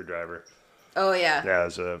a screwdriver. Oh, yeah. Yeah, it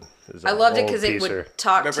was a I loved it old because it piecer. would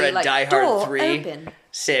talk Remember to you at like, Die Hard door 3? open.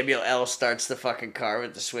 Samuel L. starts the fucking car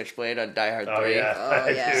with the switchblade on Die Hard 3. Oh yeah. Oh, yeah.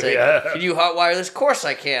 I do, It's like, yeah. can you hotwire this? Of course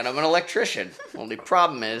I can. I'm an electrician. Only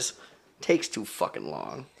problem is, takes too fucking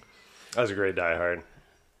long. That was a great Die Hard.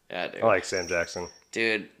 Yeah, dude. I like Sam Jackson.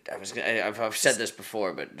 Dude, I've said this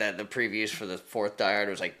before, but the previews for the fourth Die Hard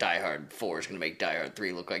was like Die Hard 4 is going to make Die Hard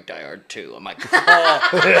 3 look like Die Hard 2. I'm like,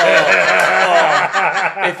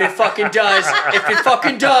 if it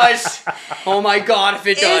fucking does, oh my god, if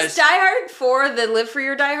it Is does. Die Hard 4 the Live for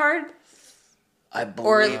Your Die Hard? I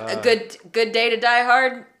Or believe. a good Day to Die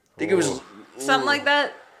Hard? I think it was. Something like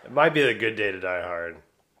that? It might be a good day to Die Hard.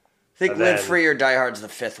 I think And Live then- Free or Die Hard's the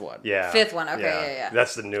fifth one. Yeah. Fifth one, okay, yeah.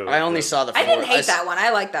 That's the new. I only saw the. I didn't fourth. hate that one. I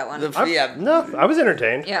like that one. Yeah. No, I was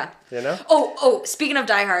entertained. Yeah. You know. Oh, speaking of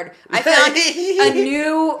Die Hard, I found a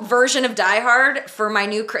new version of Die Hard for my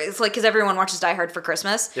new, it's like, because everyone watches Die Hard for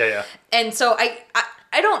Christmas. Yeah. And so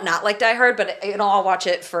I don't not like Die Hard, but I'll watch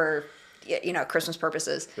it for Christmas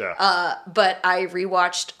purposes. Yeah. But I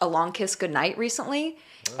rewatched A Long Kiss Goodnight recently.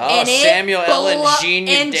 Oh, and Samuel L. and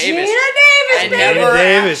Gina and Davis. Gina Davis, I baby. never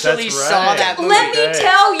Davis, actually that's saw right. that movie. Let me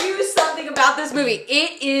tell you something about this movie.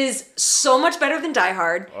 It is so much better than Die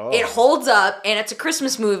Hard. Oh. It holds up, and it's a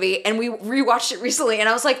Christmas movie, and we rewatched it recently, and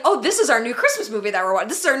I was like, oh, this is our new Christmas movie that we're watching.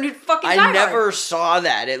 This is our new fucking Die Hard. I never saw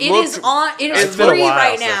that. It is It's been a free while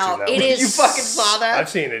right since I've now. seen that It one. is. You fucking saw that? I've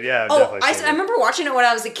seen it. Yeah. I've Oh, definitely I seen it. remember watching it when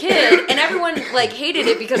I was a kid, and everyone like hated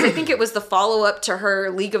it because I think it was the follow up to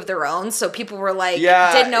her League of Their Own. So people were like,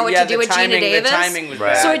 didn't know what to do with Gina Davis. The timing was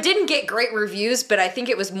Right. bad. So it didn't get great reviews, but I think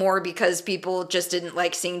it was more because people just didn't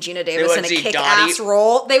like seeing Gina Davis wanted in a to see kick-ass Dottie.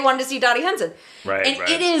 role. They wanted to see Dottie Henson. Right, And right.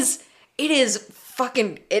 it is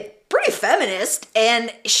fucking pretty feminist,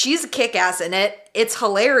 and she's a kick-ass in it. It's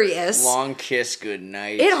hilarious. Long Kiss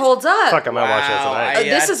Goodnight. It holds up. Fuck, I might watch that tonight.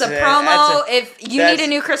 This is a That's promo. If you need a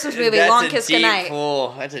new Christmas movie, that's Long a Kiss deep Goodnight.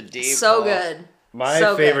 Pull. That's a deep So pull. good. My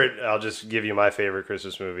So good. favorite, I'll just give you my favorite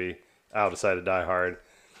Christmas movie outside of Die Hard,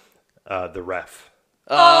 The Ref.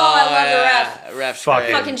 Oh, I love The Ref. Ref's Fucking,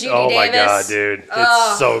 great. Fucking Judy oh my Davis. god, dude. Oh.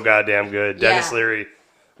 It's so goddamn good. Dennis Yeah. Leary,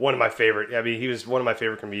 one of my favorite, I mean, he was one of my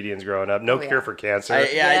favorite comedians growing up. No yeah. Cure for Cancer. I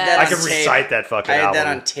had Yeah. that I on could tape. recite that fucking I had album. that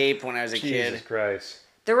on tape when I was a Jesus kid. Christ.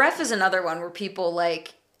 The Ref is another one where people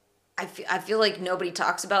like. I feel like nobody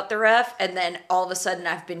talks about The Ref, and then all of a sudden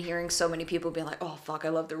I've been hearing so many people being like, "Oh fuck, I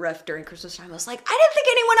love The Ref" during Christmas time. I was like, I didn't think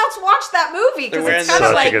anyone else watched that movie because They're it's wearing kind of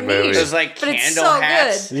such a like good movie. niche, Those like but it's candle so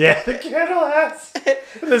hats. good. Yeah, the candle hats.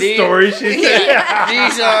 The These- story she said.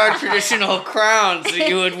 These are traditional crowns that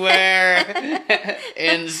you would wear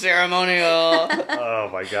in ceremonial. Oh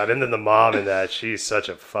my god! And then the mom in that, she's such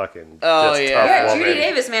a fucking Oh, just yeah. tough Yeah, woman. Judy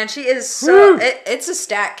Davis, man, she is so. Woo! It's a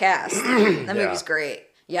stacked cast. That movie's great.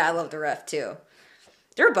 Yeah, I love The Ref too.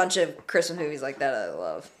 There are a bunch of Christmas movies like that I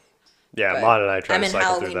love. Yeah, But Mon and I try I'm to in cycle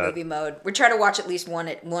Halloween through that. movie mode. We try to watch at least one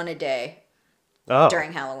a day Oh,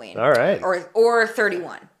 during Halloween. all right. Or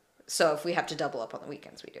 31. So if we have to double up on the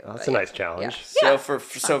weekends, we do. That's But a yeah. nice challenge. Yeah.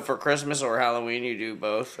 So for Christmas or Halloween, you do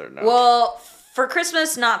both or no? Well, for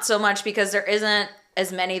Christmas, not so much because there isn't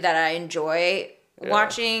as many that I enjoy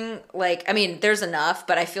watching. Like, I mean, there's enough,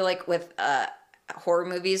 but I feel like with horror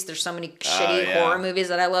movies, there's so many shitty yeah. horror movies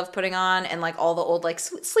that I love putting on, and like all the old like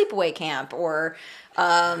Sleepaway Camp or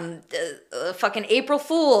fucking April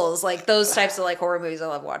Fools, like those types of like horror movies I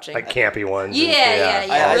love watching. Like campy ones. Yeah.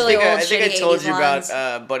 I really think, old, I think I shitty told 80s you ones.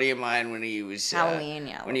 about a buddy of mine when he was Halloween,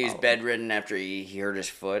 yeah, when he was love bedridden after he hurt his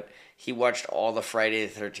foot. He watched all the Friday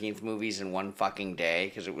the 13th movies in one fucking day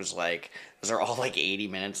because it was like those are all like 80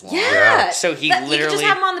 minutes long. Yeah. So he You can literally just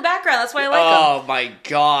have them on the background. That's why I like them. Oh my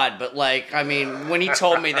god! But like, I mean, when he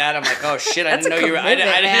told me that, I'm like, oh shit! I That's didn't a know you were. I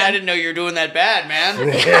commitment, man. didn't know you were doing that bad, man.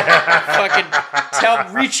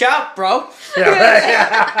 Fucking reach out, bro.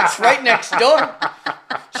 It's right next door.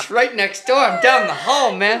 It's right next door. I'm down the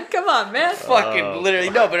hall, man. Come on, man. Fucking literally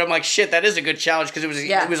no, but I'm like shit. That is a good challenge because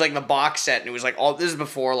Yeah. it was like the box set and it was like all this is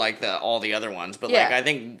before like all the other ones, but like Yeah. I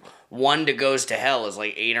think One to Goes to Hell is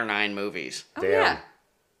like 8 or 9 movies. Oh, Damn. yeah.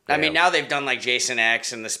 I mean now they've done like Jason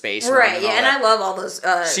X and the space Right, one yeah, all and that. I love all those.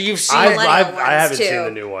 So you've seen millennial I ones, haven't too. seen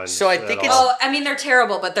the new ones. So I at think all. it's- Oh, I mean, they're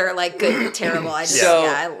terrible, but they're like good but terrible. I just, So,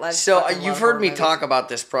 I so fucking you've love heard horror me movies. talk about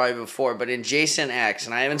this probably before, but in Jason X,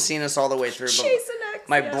 and I haven't seen this all the way through, but Jason X,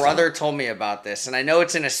 my yeah. brother told me about this, and I know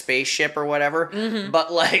it's in a spaceship or whatever, Mm-hmm.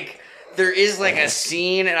 but like there is like a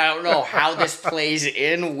scene, and I don't know how this plays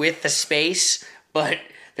in with the space, but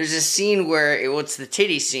there's a scene where it's the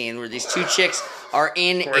titty scene where these two chicks are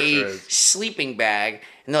in course a there is. sleeping bag,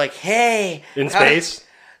 and they're like, "Hey, In how- space?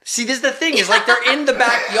 See, this is the thing, is like they're in the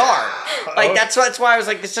backyard. Like that's why I was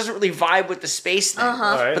like, this doesn't really vibe with the space thing. All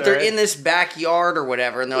right, But they're all right. in this backyard or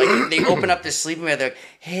whatever, and they're like, they open up this sleeping bag, they're like,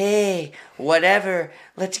 hey, whatever,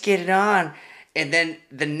 let's get it on. And then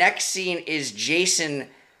the next scene is Jason.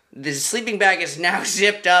 The sleeping bag is now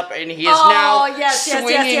zipped up, and he is now yes,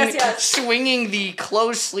 yes. swinging the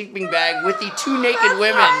closed sleeping bag with the two naked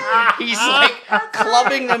women. He's like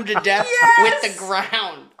clubbing them to death with the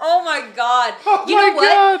ground. Oh my god! Oh you my know what?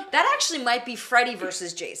 God. That actually might be Freddy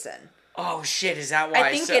versus Jason. Oh shit! Is that why?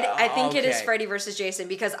 I think it is okay. Freddy versus Jason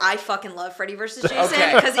because I fucking love Freddy versus Jason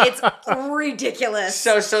Okay. because it's ridiculous.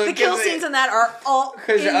 So the kill because scenes in that are all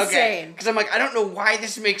insane. Because I'm like, I don't know why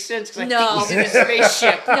this makes sense. Because No. I think he's in a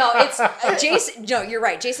spaceship. No, it's Jason. No, you're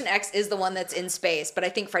right. Jason X is the one that's in space, but I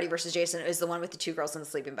think Freddy versus Jason is the one with the two girls in the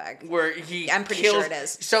sleeping bag. Where he I'm pretty kills, sure it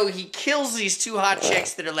is. So he kills these two hot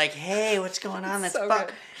chicks that are like, hey, what's going on? Let's So fuck.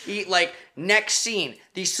 good. He like next scene,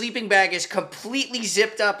 the sleeping bag is completely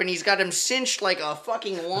zipped up, and he's got him cinched like a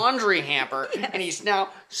fucking laundry hamper, and he's now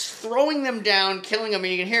throwing them down, killing them,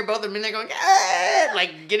 and you can hear both of them, and they're going, ah!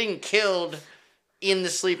 Like getting killed in the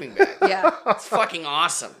sleeping bag. Yeah. It's fucking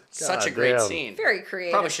awesome. Such a great damn. scene. Very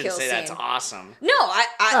creative. Probably shouldn't kill say that's scene. awesome. No,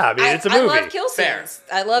 I mean, it's a I movie. love kill Fair. scenes.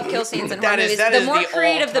 I love kill scenes in horror movies. that The is more the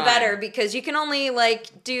creative, the all-time. better, because you can only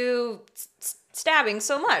like do stabbing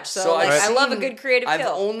so much. So, So like, I've I love a seen- good creative I've kill.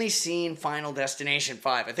 only seen Final Destination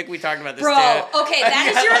 5. I think we talked about this Bro, too. okay,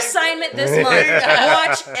 that is your assignment this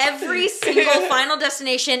month. Watch every single Final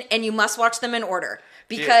Destination, and you must watch them in order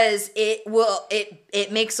because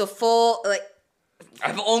it makes a full like.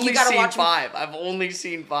 I've only You gotta seen watch 'em. 5. I've only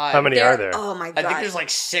seen 5. How many are there? Oh my god! I think there's like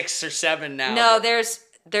 6 or 7 now. no, but-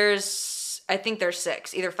 there's I think there's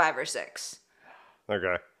 6, either 5 or 6.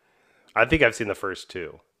 Okay. I think I've seen the first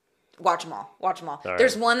 2. Watch them all. Watch them all. All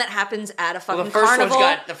There's right. one that happens at a fucking Well, the first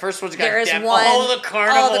carnival. the first one's got There is Deb- one. Oh, the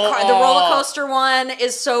carnival. The roller coaster one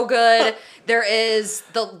is so good. There is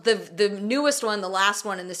the newest one, the last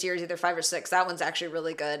one in the series, either 5 or 6. That one's actually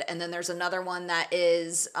really good. And then there's another one that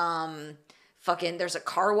is fucking. There's a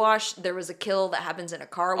car wash. There was a kill that happens in a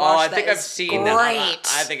car wash. Oh, I that think I've is seen great. that.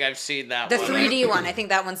 I think I've seen that The one. 3D one. I think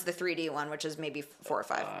that one's the 3D one, which is maybe 4 or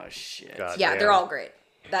 5. Oh, shit. God Yeah, damn. they're all great.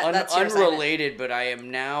 That's your assignment. Unrelated, but I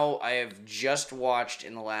have just watched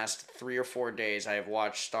in the last 3 or 4 days, I have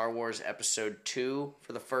watched Star Wars Episode 2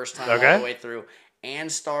 for the first time Okay. all the way through, and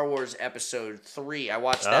Star Wars Episode 3. I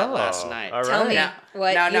watched that last night. All Tell right. me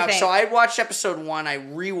what you think. So I watched Episode 1. I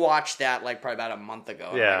rewatched that like probably about a month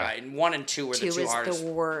ago. Yeah. And 1 and 2 were 2 the two is hardest.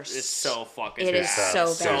 the worst. It's so fucking It bad. is so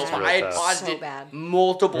tough. bad. It's fun. really I had tough. paused So it bad.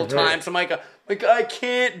 multiple times. I'm like I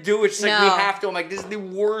can't do it. It's like we No. have to. I'm like, this is the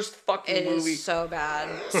worst fucking It movie. is so bad.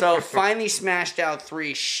 So finally smashed out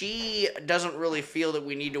 3. She doesn't really feel that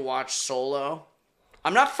we need to watch Solo.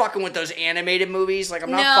 I'm not fucking with those animated movies. Like I'm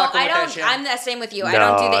not No, fucking I with don't. that shit. I'm the same with you. I No,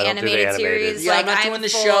 don't do I the don't do the animated animated. series. Yeah, like, I'm not doing the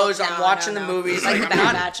full- shows. no, I'm watching no, the no. movies. Like Like the I'm Bad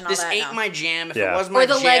not. Batch and all This that. ain't no. my jam. If Yeah. it was my Or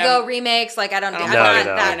the jam, Lego remakes. Like I don't do. No, I'm no, not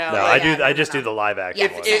no, that. no. yeah, I yeah, do. I just do the live action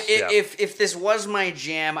Yeah. ones. If this was my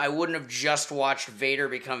jam, I wouldn't have just watched Vader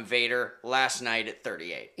become Vader last night at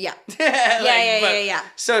 38. Yeah. Like, Yeah.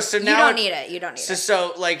 So You now don't need it. You don't need it.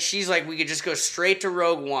 So like she's like we could just go straight to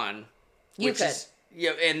Rogue One. You which could. Is,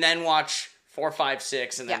 yeah, and then watch 4, 5,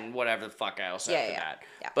 6, and then Yeah. whatever the fuck else Yeah, after yeah, that.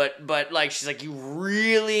 yeah. But like she's like you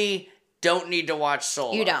really don't need to watch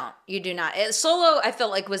Solo. You don't. You do not. Solo, I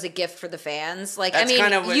felt like was a gift for the fans. Like, That's I mean,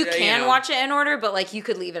 kind of what, you you can know. watch it in order, but like you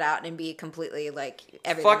could leave it out and be completely like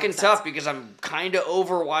everything. Fucking makes tough sense. because I'm kind of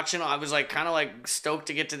over watching. I was like kind of like stoked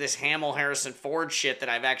to get to this Hamill Harrison Ford shit that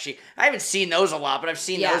I haven't seen those a lot, but I've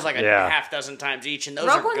seen Yeah. those like a Yeah. half dozen times each, and those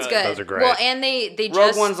Rogue are One's good. Those are great. Well, and they Rogue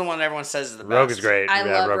just One's the one that everyone says is the best. Rogue is great. I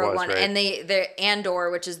yeah, love Rogue Rogue One's One, great. and they're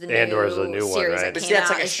Andor, which is the Andor new is the new one, series right? that But came see,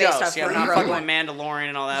 that's out. like a It's show. based off See, I'm Rogue not One. fucking with Mandalorian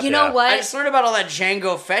and all that. You know stuff. what? I just learned about all that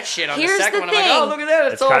Jango Fett shit on Here's the second the one. I'm like, oh, thing. look at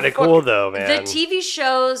that. It's all kind of fucking- cool though, man. The TV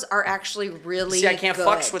shows are actually really See, I can't good.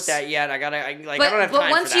 fucks with that yet. I don't have But time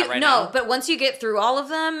once for that you right now. but once you get through all of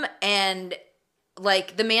them and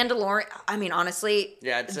like the Mandalorian, I mean honestly,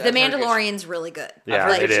 Yeah, it's- the I've heard good Mandalorian's really good. Yeah,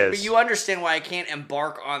 like, it is. But you understand why I can't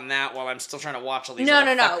embark on that while I'm still trying to watch all these. No,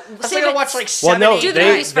 other no. fuck- I Save still gotta it- watch like Well, 7, no, 8, Do the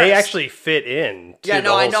they movies they first. actually fit in. To Yeah, the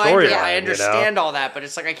no, I whole know, storyline, I you understand know? all that, but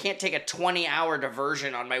it's like I can't take a 20-hour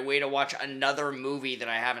diversion on my way to watch another movie that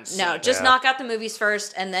I haven't seen. No, just Yeah. knock out the movies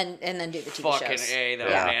first and then do the TV fucking shows. A though,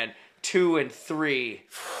 Yeah. man. 2 and 3.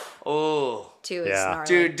 Oh, 2 is Yeah.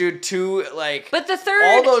 gnarly. dude, 2 like. But the third,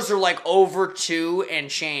 all those are like over 2 and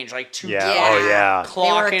change, like 2. Yeah. Yeah. Oh yeah. They were a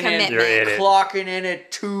Clocking in, commitment. You're in it. clocking in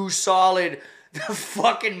at 2 solid. The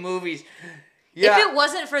fucking movies. Yeah. If it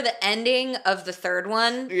wasn't for the ending of the third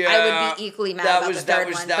one, I Yeah. would be equally mad That about was- the that third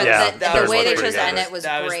was- one. that But was- the, that the was way they pretty chose to good. end it was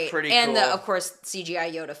That was great. pretty And cool. of course, CGI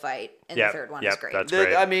Yoda fight in Yep, the third one yep, is great. that's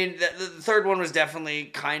great. I mean, the third one was definitely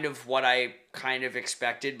kind of what I kind of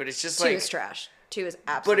expected, but it's just 2 like. is trash. 2 is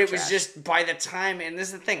But absolutely it was trash. just by the time, and this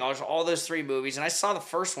is the thing, I was all those 3 movies, and I saw the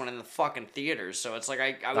first one in the fucking theaters, so it's like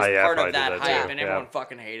I was Oh, yeah, I part probably of that did that hype, too, and yeah. everyone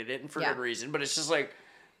fucking hated it, and for Yeah. good reason. But it's just like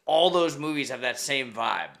all those movies have that same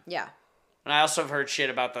vibe. Yeah. And I also have heard shit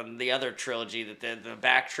about the other trilogy, that the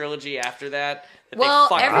back trilogy after that. That Well,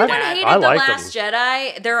 they fucked everyone that. hated I The liked Last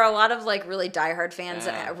Jedi. There are a lot of like really diehard fans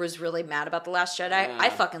Yeah. that was really mad about The Last Jedi. I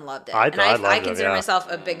fucking loved it. I and loved I it, consider yeah.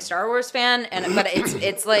 myself a big Star Wars fan, but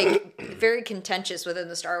it's like very contentious within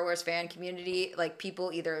the Star Wars fan community. Like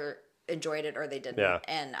people either enjoyed it or they didn't. Yeah.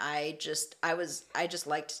 And I just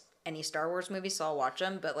liked any Star Wars movie, so I'll watch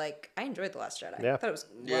them. But like I enjoyed The Last Jedi. Yeah. I thought it was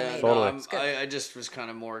well Yeah, made. Totally. no, I just was kind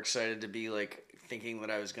of more excited to be like thinking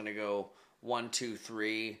that I was gonna go 1, 2,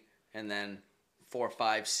 3, and then 4,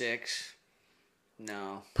 5, 6.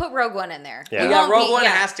 No. Put Rogue One in there. Yeah. You Yeah, won't Rogue be- One yeah,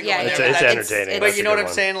 has to go yeah, in yeah, there. It's yeah. entertaining. But That's you a know what good I'm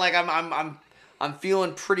one. saying? Like I'm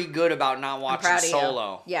feeling pretty good about not I'm watching proud of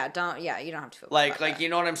Solo. you. Yeah, you don't have to feel bad Like about that. you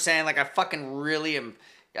know what I'm saying? Like I fucking really am.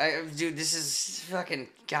 Dude, this is fucking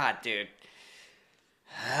God, dude.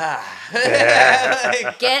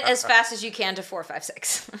 Get as fast as you can to 4, 5,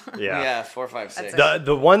 6. Yeah. 4, 5, 6.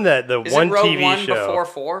 The one Is one it Rogue TV One show before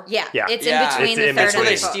 4? Yeah, Yeah. it's Yeah. in between It's the in third That's where and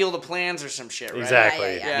they the fourth. steal the plans or some shit, right?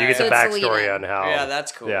 Exactly. Yeah. You get So the it's the backstory lead-in. on how. Yeah,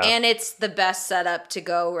 that's cool. Yeah. And it's the best setup to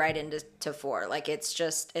go right into 4. Like it's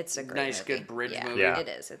a great Nice, movie. good bridge yeah, movie. Yeah. It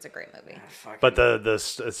is. It's a great movie. Fucking- But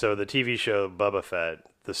so the TV show Boba Fett,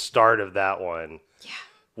 the start of that one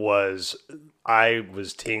was I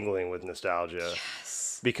was tingling with nostalgia.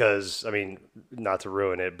 Because I mean, not to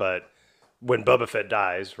ruin it, but when Boba Fett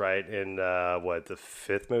dies, right, in the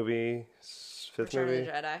fifth movie? Return of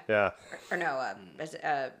the Jedi. Yeah. Or no,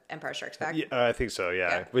 Empire Strikes Back. Yeah, I think so,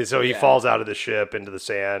 yeah. Yeah. So he falls out of the ship into the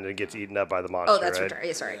sand and gets eaten up by the monster, Oh, that's right? Return.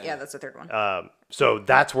 Yeah, sorry. Yeah, that's the third one. So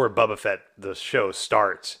that's where Boba Fett, the show,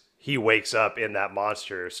 starts. He wakes up in that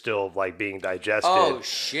monster, still like being digested. Oh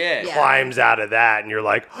shit! Yeah. Climbs out of that, and you're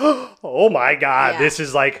like, oh my god, Yeah. this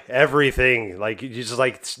is like everything. Like you just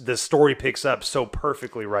like the story picks up so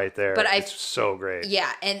perfectly right there. But it's so great.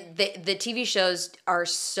 Yeah, and the TV shows are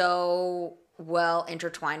so well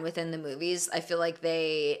intertwined within the movies. I feel like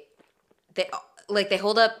they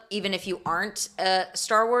hold up even if you aren't a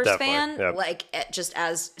Star Wars Definitely, fan, yep. like just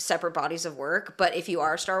as separate bodies of work. But if you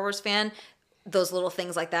are a Star Wars fan, those little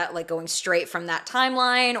things like that, like going straight from that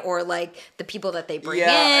timeline, or like the people that they bring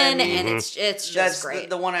Yeah, I in, mean, and it's just That's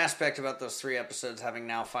great. the one aspect about those 3 episodes. Having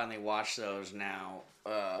now finally watched those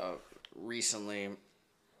recently,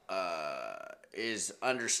 is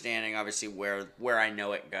understanding obviously where I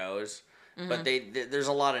know it goes, but there's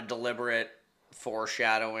a lot of deliberate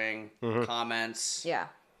foreshadowing comments. Yeah.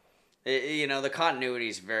 The continuity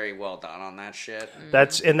is very well done on that shit.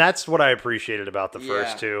 That's what I appreciated about the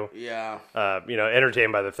first two. Yeah.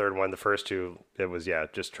 Entertained by the third one. The first two, it was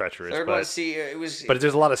just treacherous. Third but, one, it was. but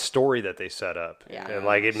there's a lot of story that they set up, Yeah. and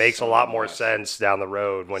like it makes a lot more sense down the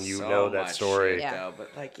road when you so know that much story. shit, Yeah. though, but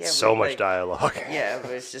like So much like, dialogue. Yeah, but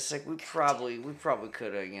it's just like we probably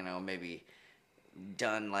could have maybe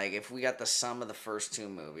done like if we got the sum of the first 2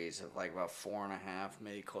 movies of like about 4.5,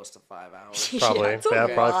 maybe close to 5 hours. Probably, it's a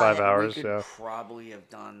probably lot. 5 hours. We could Yeah, probably have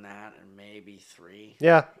done that and maybe 3.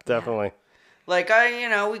 yeah, definitely. Like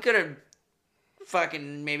we could have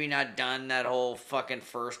fucking maybe not done that whole fucking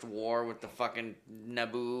first war with the fucking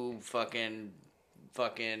Naboo fucking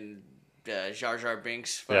Jar Jar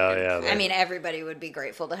Binks. Fucking, Yeah. I mean, everybody would be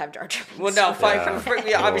grateful to have Jar Jar Binks. Well, no,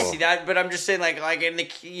 Yeah. obviously that, but I'm just saying, like in the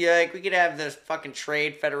like we could have this fucking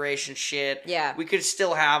Trade Federation shit. Yeah. we could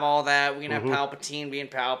still have all that. We can have Palpatine being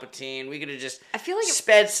Palpatine. We could have just, I feel like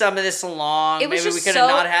sped some of this along. It was Maybe we just could have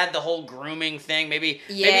so- not had the whole grooming thing. Maybe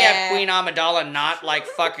have Yeah. Queen Amidala not like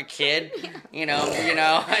fuck a kid. You know.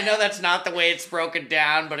 I know that's not the way it's broken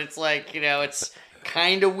down, but it's like it's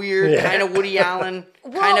kind of weird, kind of Woody Allen,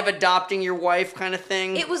 kind of adopting your wife kind of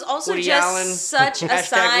thing. It was also Woody just Allen. such a Hashtag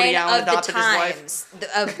sign Woody Allen of the adopted his wife. times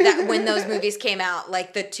of that when those movies came out,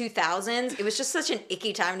 like the 2000s. It was just such an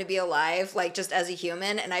icky time to be alive, like just as a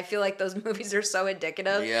human. And I feel like those movies are so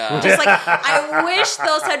indicative. Yeah. Just like I wish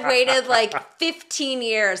those had waited like 15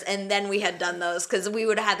 years and then we had done those, because we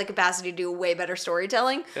would have had the capacity to do way better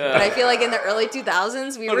storytelling. But I feel like in the early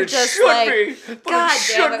 2000s we were just like, God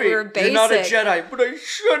damn it, we were basic. You're not a Jedi, but I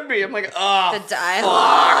should be. I'm like, oh, The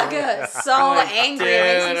dialogue, so angry.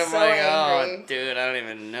 It makes me I'm so like, angry. oh, dude, I don't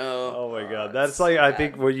even know. Oh my god, that's like I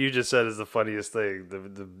think what you just said is the funniest thing.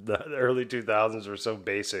 The early 2000s were so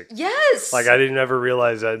basic. Yes. Like I didn't ever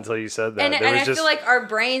realize that until you said that. and There was I feel like our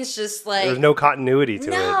brains just like there was no continuity to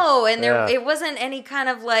it. no, and there Yeah. it wasn't any kind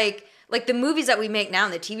of like the movies that we make now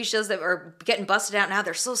and the TV shows that are getting busted out now.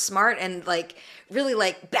 They're so smart and like really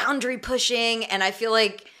like boundary pushing. And I feel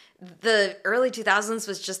like the early 2000s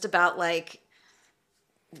was just about like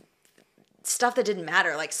stuff that didn't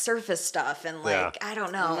matter, like surface stuff and like Yeah. I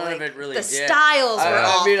don't know, None like of it really the did. styles were I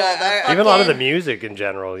awful. mean, the Even a lot of the fucking- music in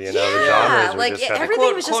general, the Yeah, genres were like, just kind everything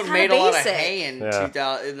of was just kinda made a lot of basic. hay in Yeah.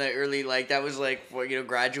 2000 in the early that was like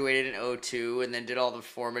graduated in 2002 and then did all the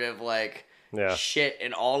formative Yeah. shit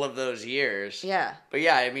in all of those years. Yeah. But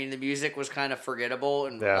yeah, I mean the music was kind of forgettable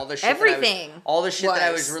and Yeah. all the shit Everything all the shit that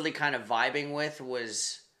I was was. really kind of vibing with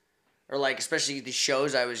was, or like especially the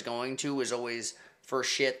shows I was going to was always for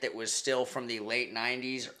shit that was still from the late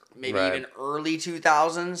 90s, maybe Right. even early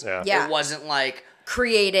 2000s. Yeah. Yeah. It wasn't like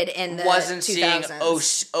created in the wasn't 2000s. seeing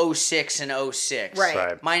 06 and 06. Right.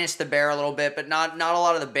 Right. Minus the Bear a little bit, but not a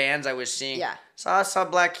lot of the bands I was seeing. Yeah. So I saw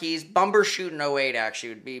Black Keys. Bumbershoot in '08 actually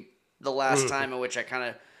would be the last time in which I kind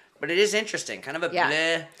of... But it is interesting. Kind of a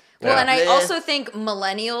bleh. Well, and I bleh. also think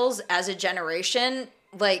millennials as a generation,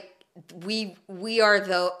 like, we are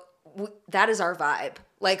that is our vibe.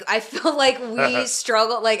 Like, I feel like we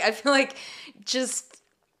struggle. Like, I feel like just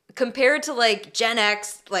compared to, like, Gen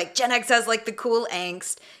X, like, Gen X has, like, the cool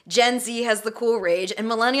angst. Gen Z has the cool rage. And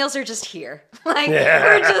millennials are just here. Like,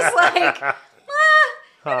 we're just like,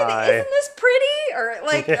 isn't this pretty? Or,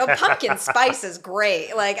 like, a pumpkin spice is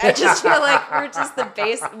great. Like, I just feel like we're just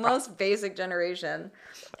the most basic generation.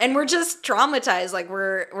 And we're just traumatized. Like,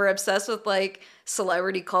 we're obsessed with, like,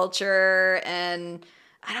 celebrity culture and...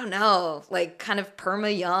 I don't know, like kind of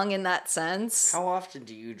perma young in that sense. How often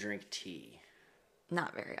do you drink tea?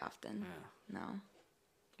 Not very often. Yeah. No.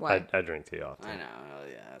 Why? I drink tea often. I know.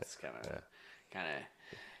 Yeah, that's kind of.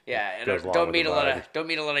 Yeah, and Goes along don't with meet the a lot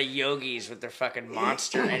vibe. of yogis with their fucking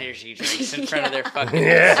Monster energy drinks in front of their fucking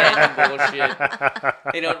Zen bullshit.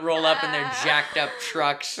 They don't roll up in their jacked up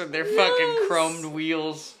trucks and their fucking chromed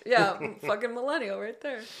wheels. Yeah, fucking millennial right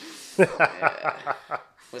there.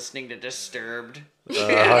 Listening to Disturbed.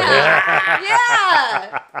 Yeah.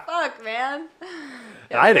 Fuck, man.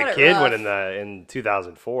 Yeah, I had got a it kid rough. when in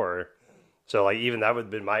 2004, so like even that would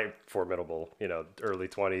have been my formidable, early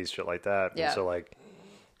 20s, shit like that. Yeah. And so like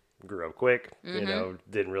grew up quick,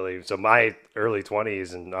 didn't really. So my early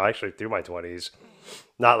 20s and actually through my 20s,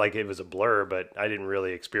 not like it was a blur, but I didn't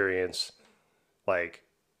really experience like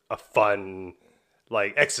a fun,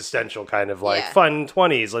 like existential kind of like fun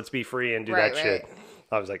 20s. Let's be free and do that shit. Right.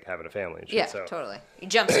 I was like having a family and shit. Yeah, so. totally. You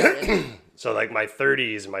jump started. So like my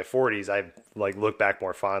 30s and my 40s, I like look back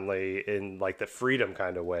more fondly in like the freedom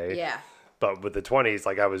kind of way. Yeah. But with the 20s,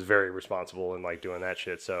 like I was very responsible in like doing that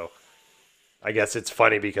shit. So I guess it's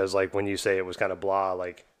funny because like when you say it was kind of blah,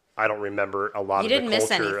 like I don't remember a lot You of didn't the miss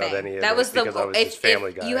culture of anything. any of That it was because I was if this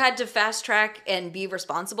family guy. you had to fast track and be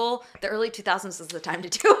responsible, the early 2000s is the time to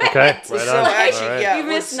do it. Okay, right So on. actually, All right. yeah, You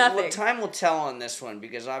missed nothing. Time will tell on this one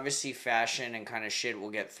because obviously fashion and kind of shit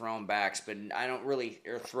will get thrown backs, but I don't really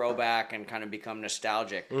or throwback and kind of become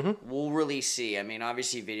nostalgic. Mm-hmm. We'll really see. I mean,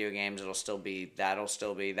 obviously video games that's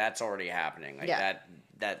already happening. Like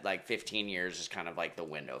that like 15 years is kind of like the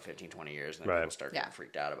window, 15, 20 years, and then people start getting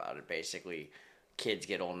freaked out about it. Basically, kids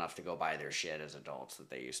get old enough to go buy their shit as adults that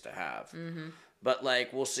they used to have. Mm-hmm. But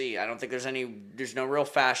like, we'll see. I don't think there's no real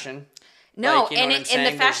fashion. No, like, you know and what I'm the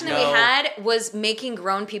saying? fashion There's that we had was making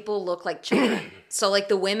grown people look like children. So like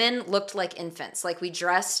the women looked like infants. Like we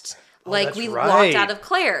dressed like that's we right. walked out of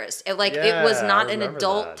Claire's. It was Yeah, not I an remember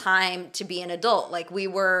adult that. time to be an adult. Like we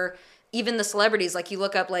were. Even the celebrities, like you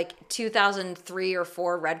look up like 2003 or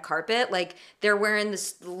 4 red carpet, like they're wearing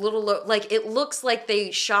this little, like it looks like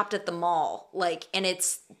they shopped at the mall, like, and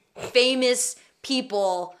it's famous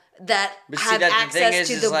people that have access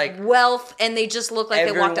to the wealth, and they just look like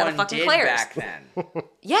they walked out of fucking Claire's. Back then.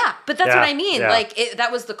 Yeah, but that's what I mean. Yeah. Like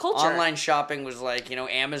that was the culture. Online shopping was like,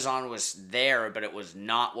 Amazon was there, but it was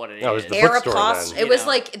not what it is. No, it was the bookstore Aeropostale. then. It was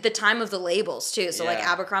like the time of the labels too. So like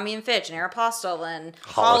Yeah. Abercrombie and Fitch and Aeropostale and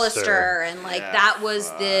Hollister. Hollister and like that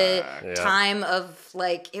was the Yeah. time of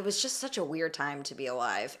like it was just such a weird time to be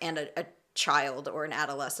alive and a child or an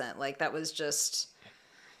adolescent. Like that was just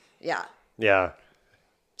Yeah.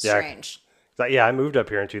 strange. Yeah, I moved up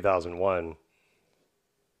here in 2001.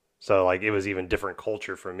 So, like, it was even different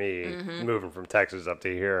culture for me moving from Texas up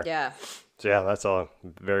to here. Yeah. So, yeah, that's a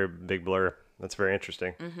very big blur. That's very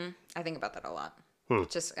interesting. I think about that a lot.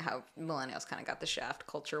 Just how millennials kind of got the shaft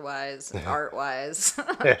culture-wise, art-wise,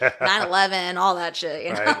 9/11, all that shit,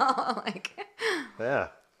 you know? Right. Like, Yeah.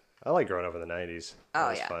 I like growing up in the 90s. That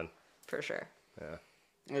was fun. for sure. Yeah.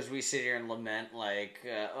 As we sit here and lament, like,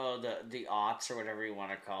 the aughts or whatever you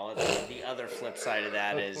want to call it. The other flip side of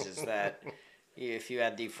that is that if you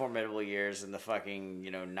had the formidable years in the fucking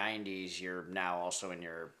 90s, you're now also in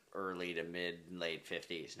your early to late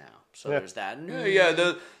 50s now. So there's that. And,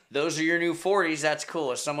 those are your new 40s. That's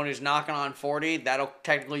cool. As someone who's knocking on 40, that'll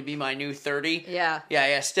technically be my new 30. Yeah.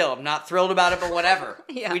 Yeah. Still, I'm not thrilled about it, but whatever.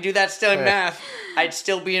 Yeah. If we do that still in math, I'd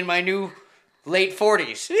still be in my new late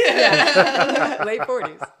 40s. Late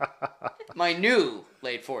 40s. My new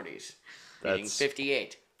late 40s. Meaning That's-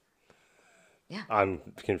 58. I'm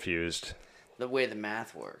confused. The way the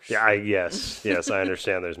math works. Yeah, yes, I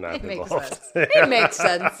understand there's math It makes involved. sense. It makes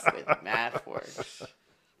sense. The way the math works.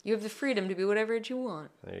 You have the freedom to be whatever you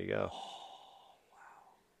want. There you go.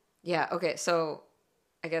 Yeah, okay, so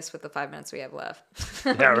I guess with the 5 minutes we have left,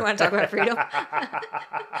 Yeah, you want to talk about freedom?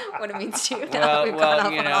 What it means to you now that we've gone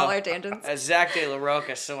off on all our tangents? As Zach De La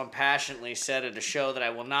Roca so impassionately said at a show that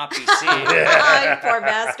I will not be seeing. Oh, you poor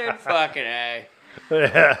bastard. Fucking A.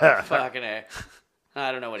 Fucking A.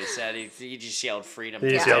 I don't know what he said. He just yelled freedom.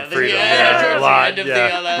 He just Yeah. yelled freedom. Yeah, Yeah, a the lot. end of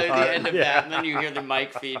the end of that, and then you hear the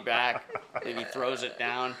mic feedback, and he throws it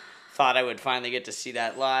down. Thought I would finally get to see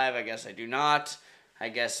that live. I guess I do not. I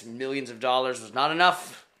guess millions of dollars was not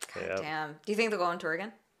enough. Yeah. Damn. Do you think they'll go on tour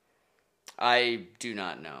again? I do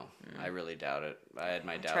not know. I really doubt it. I had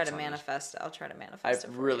my doubts. Try to on this. manifest. I'll try to I manifest it.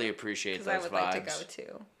 really appreciate because those I would vibes. like to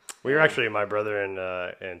go too. We were actually, my brother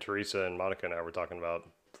and Teresa and Monica and I were talking about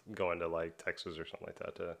going to like Texas or something like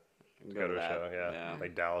that to go to a that, show. Yeah. yeah.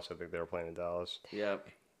 Like Dallas. I think they were playing in Dallas. Yep.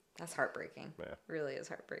 That's heartbreaking. Yeah. Really is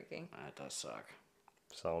heartbreaking. That does suck.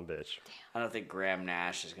 Son of a bitch. I don't think Graham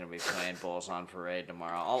Nash is going to be playing Bulls on Parade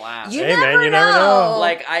tomorrow. I'll ask. You Hey, never man, you know. never know.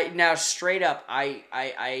 Like now straight up,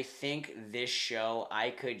 I think this show I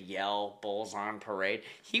could yell Bulls on Parade.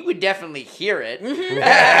 He would definitely hear it. He'd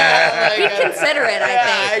consider it,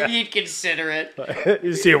 I think. He'd consider it.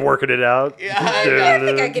 You see him working it out. Yeah, I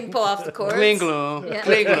think I can pull off the chords. Gling gloom, Yeah.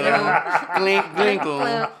 gling gloom, gling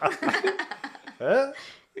gloom. Huh?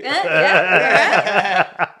 Yeah.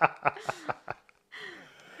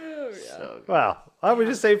 So, Wow. I would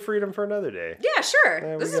just say freedom for another day. Yeah, sure.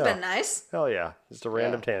 There This we has go. been nice. Hell yeah. Just a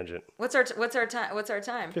random tangent. What's our time? What's our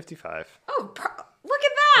time? 55. Oh, look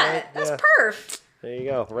at that. That's yeah. perf. There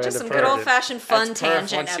you go. Random Just some good tangent. old fashioned fun that's perf.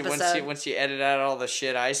 tangent episode. Once you edit out all the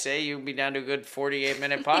shit I say, you'll be down to a good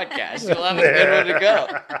 48-minute podcast. You'll have a good one to go.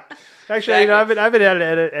 Actually, I haven't had to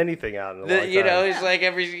edit anything out in a long time. You know, it's like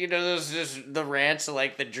those just the rants of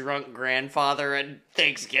like the drunk grandfather at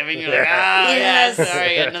Thanksgiving. You're like, Yes. yeah,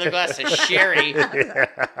 sorry, another glass of sherry. Glass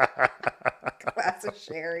of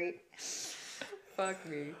sherry. Fuck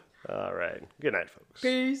me. All right. Good night, folks.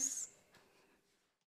 Peace.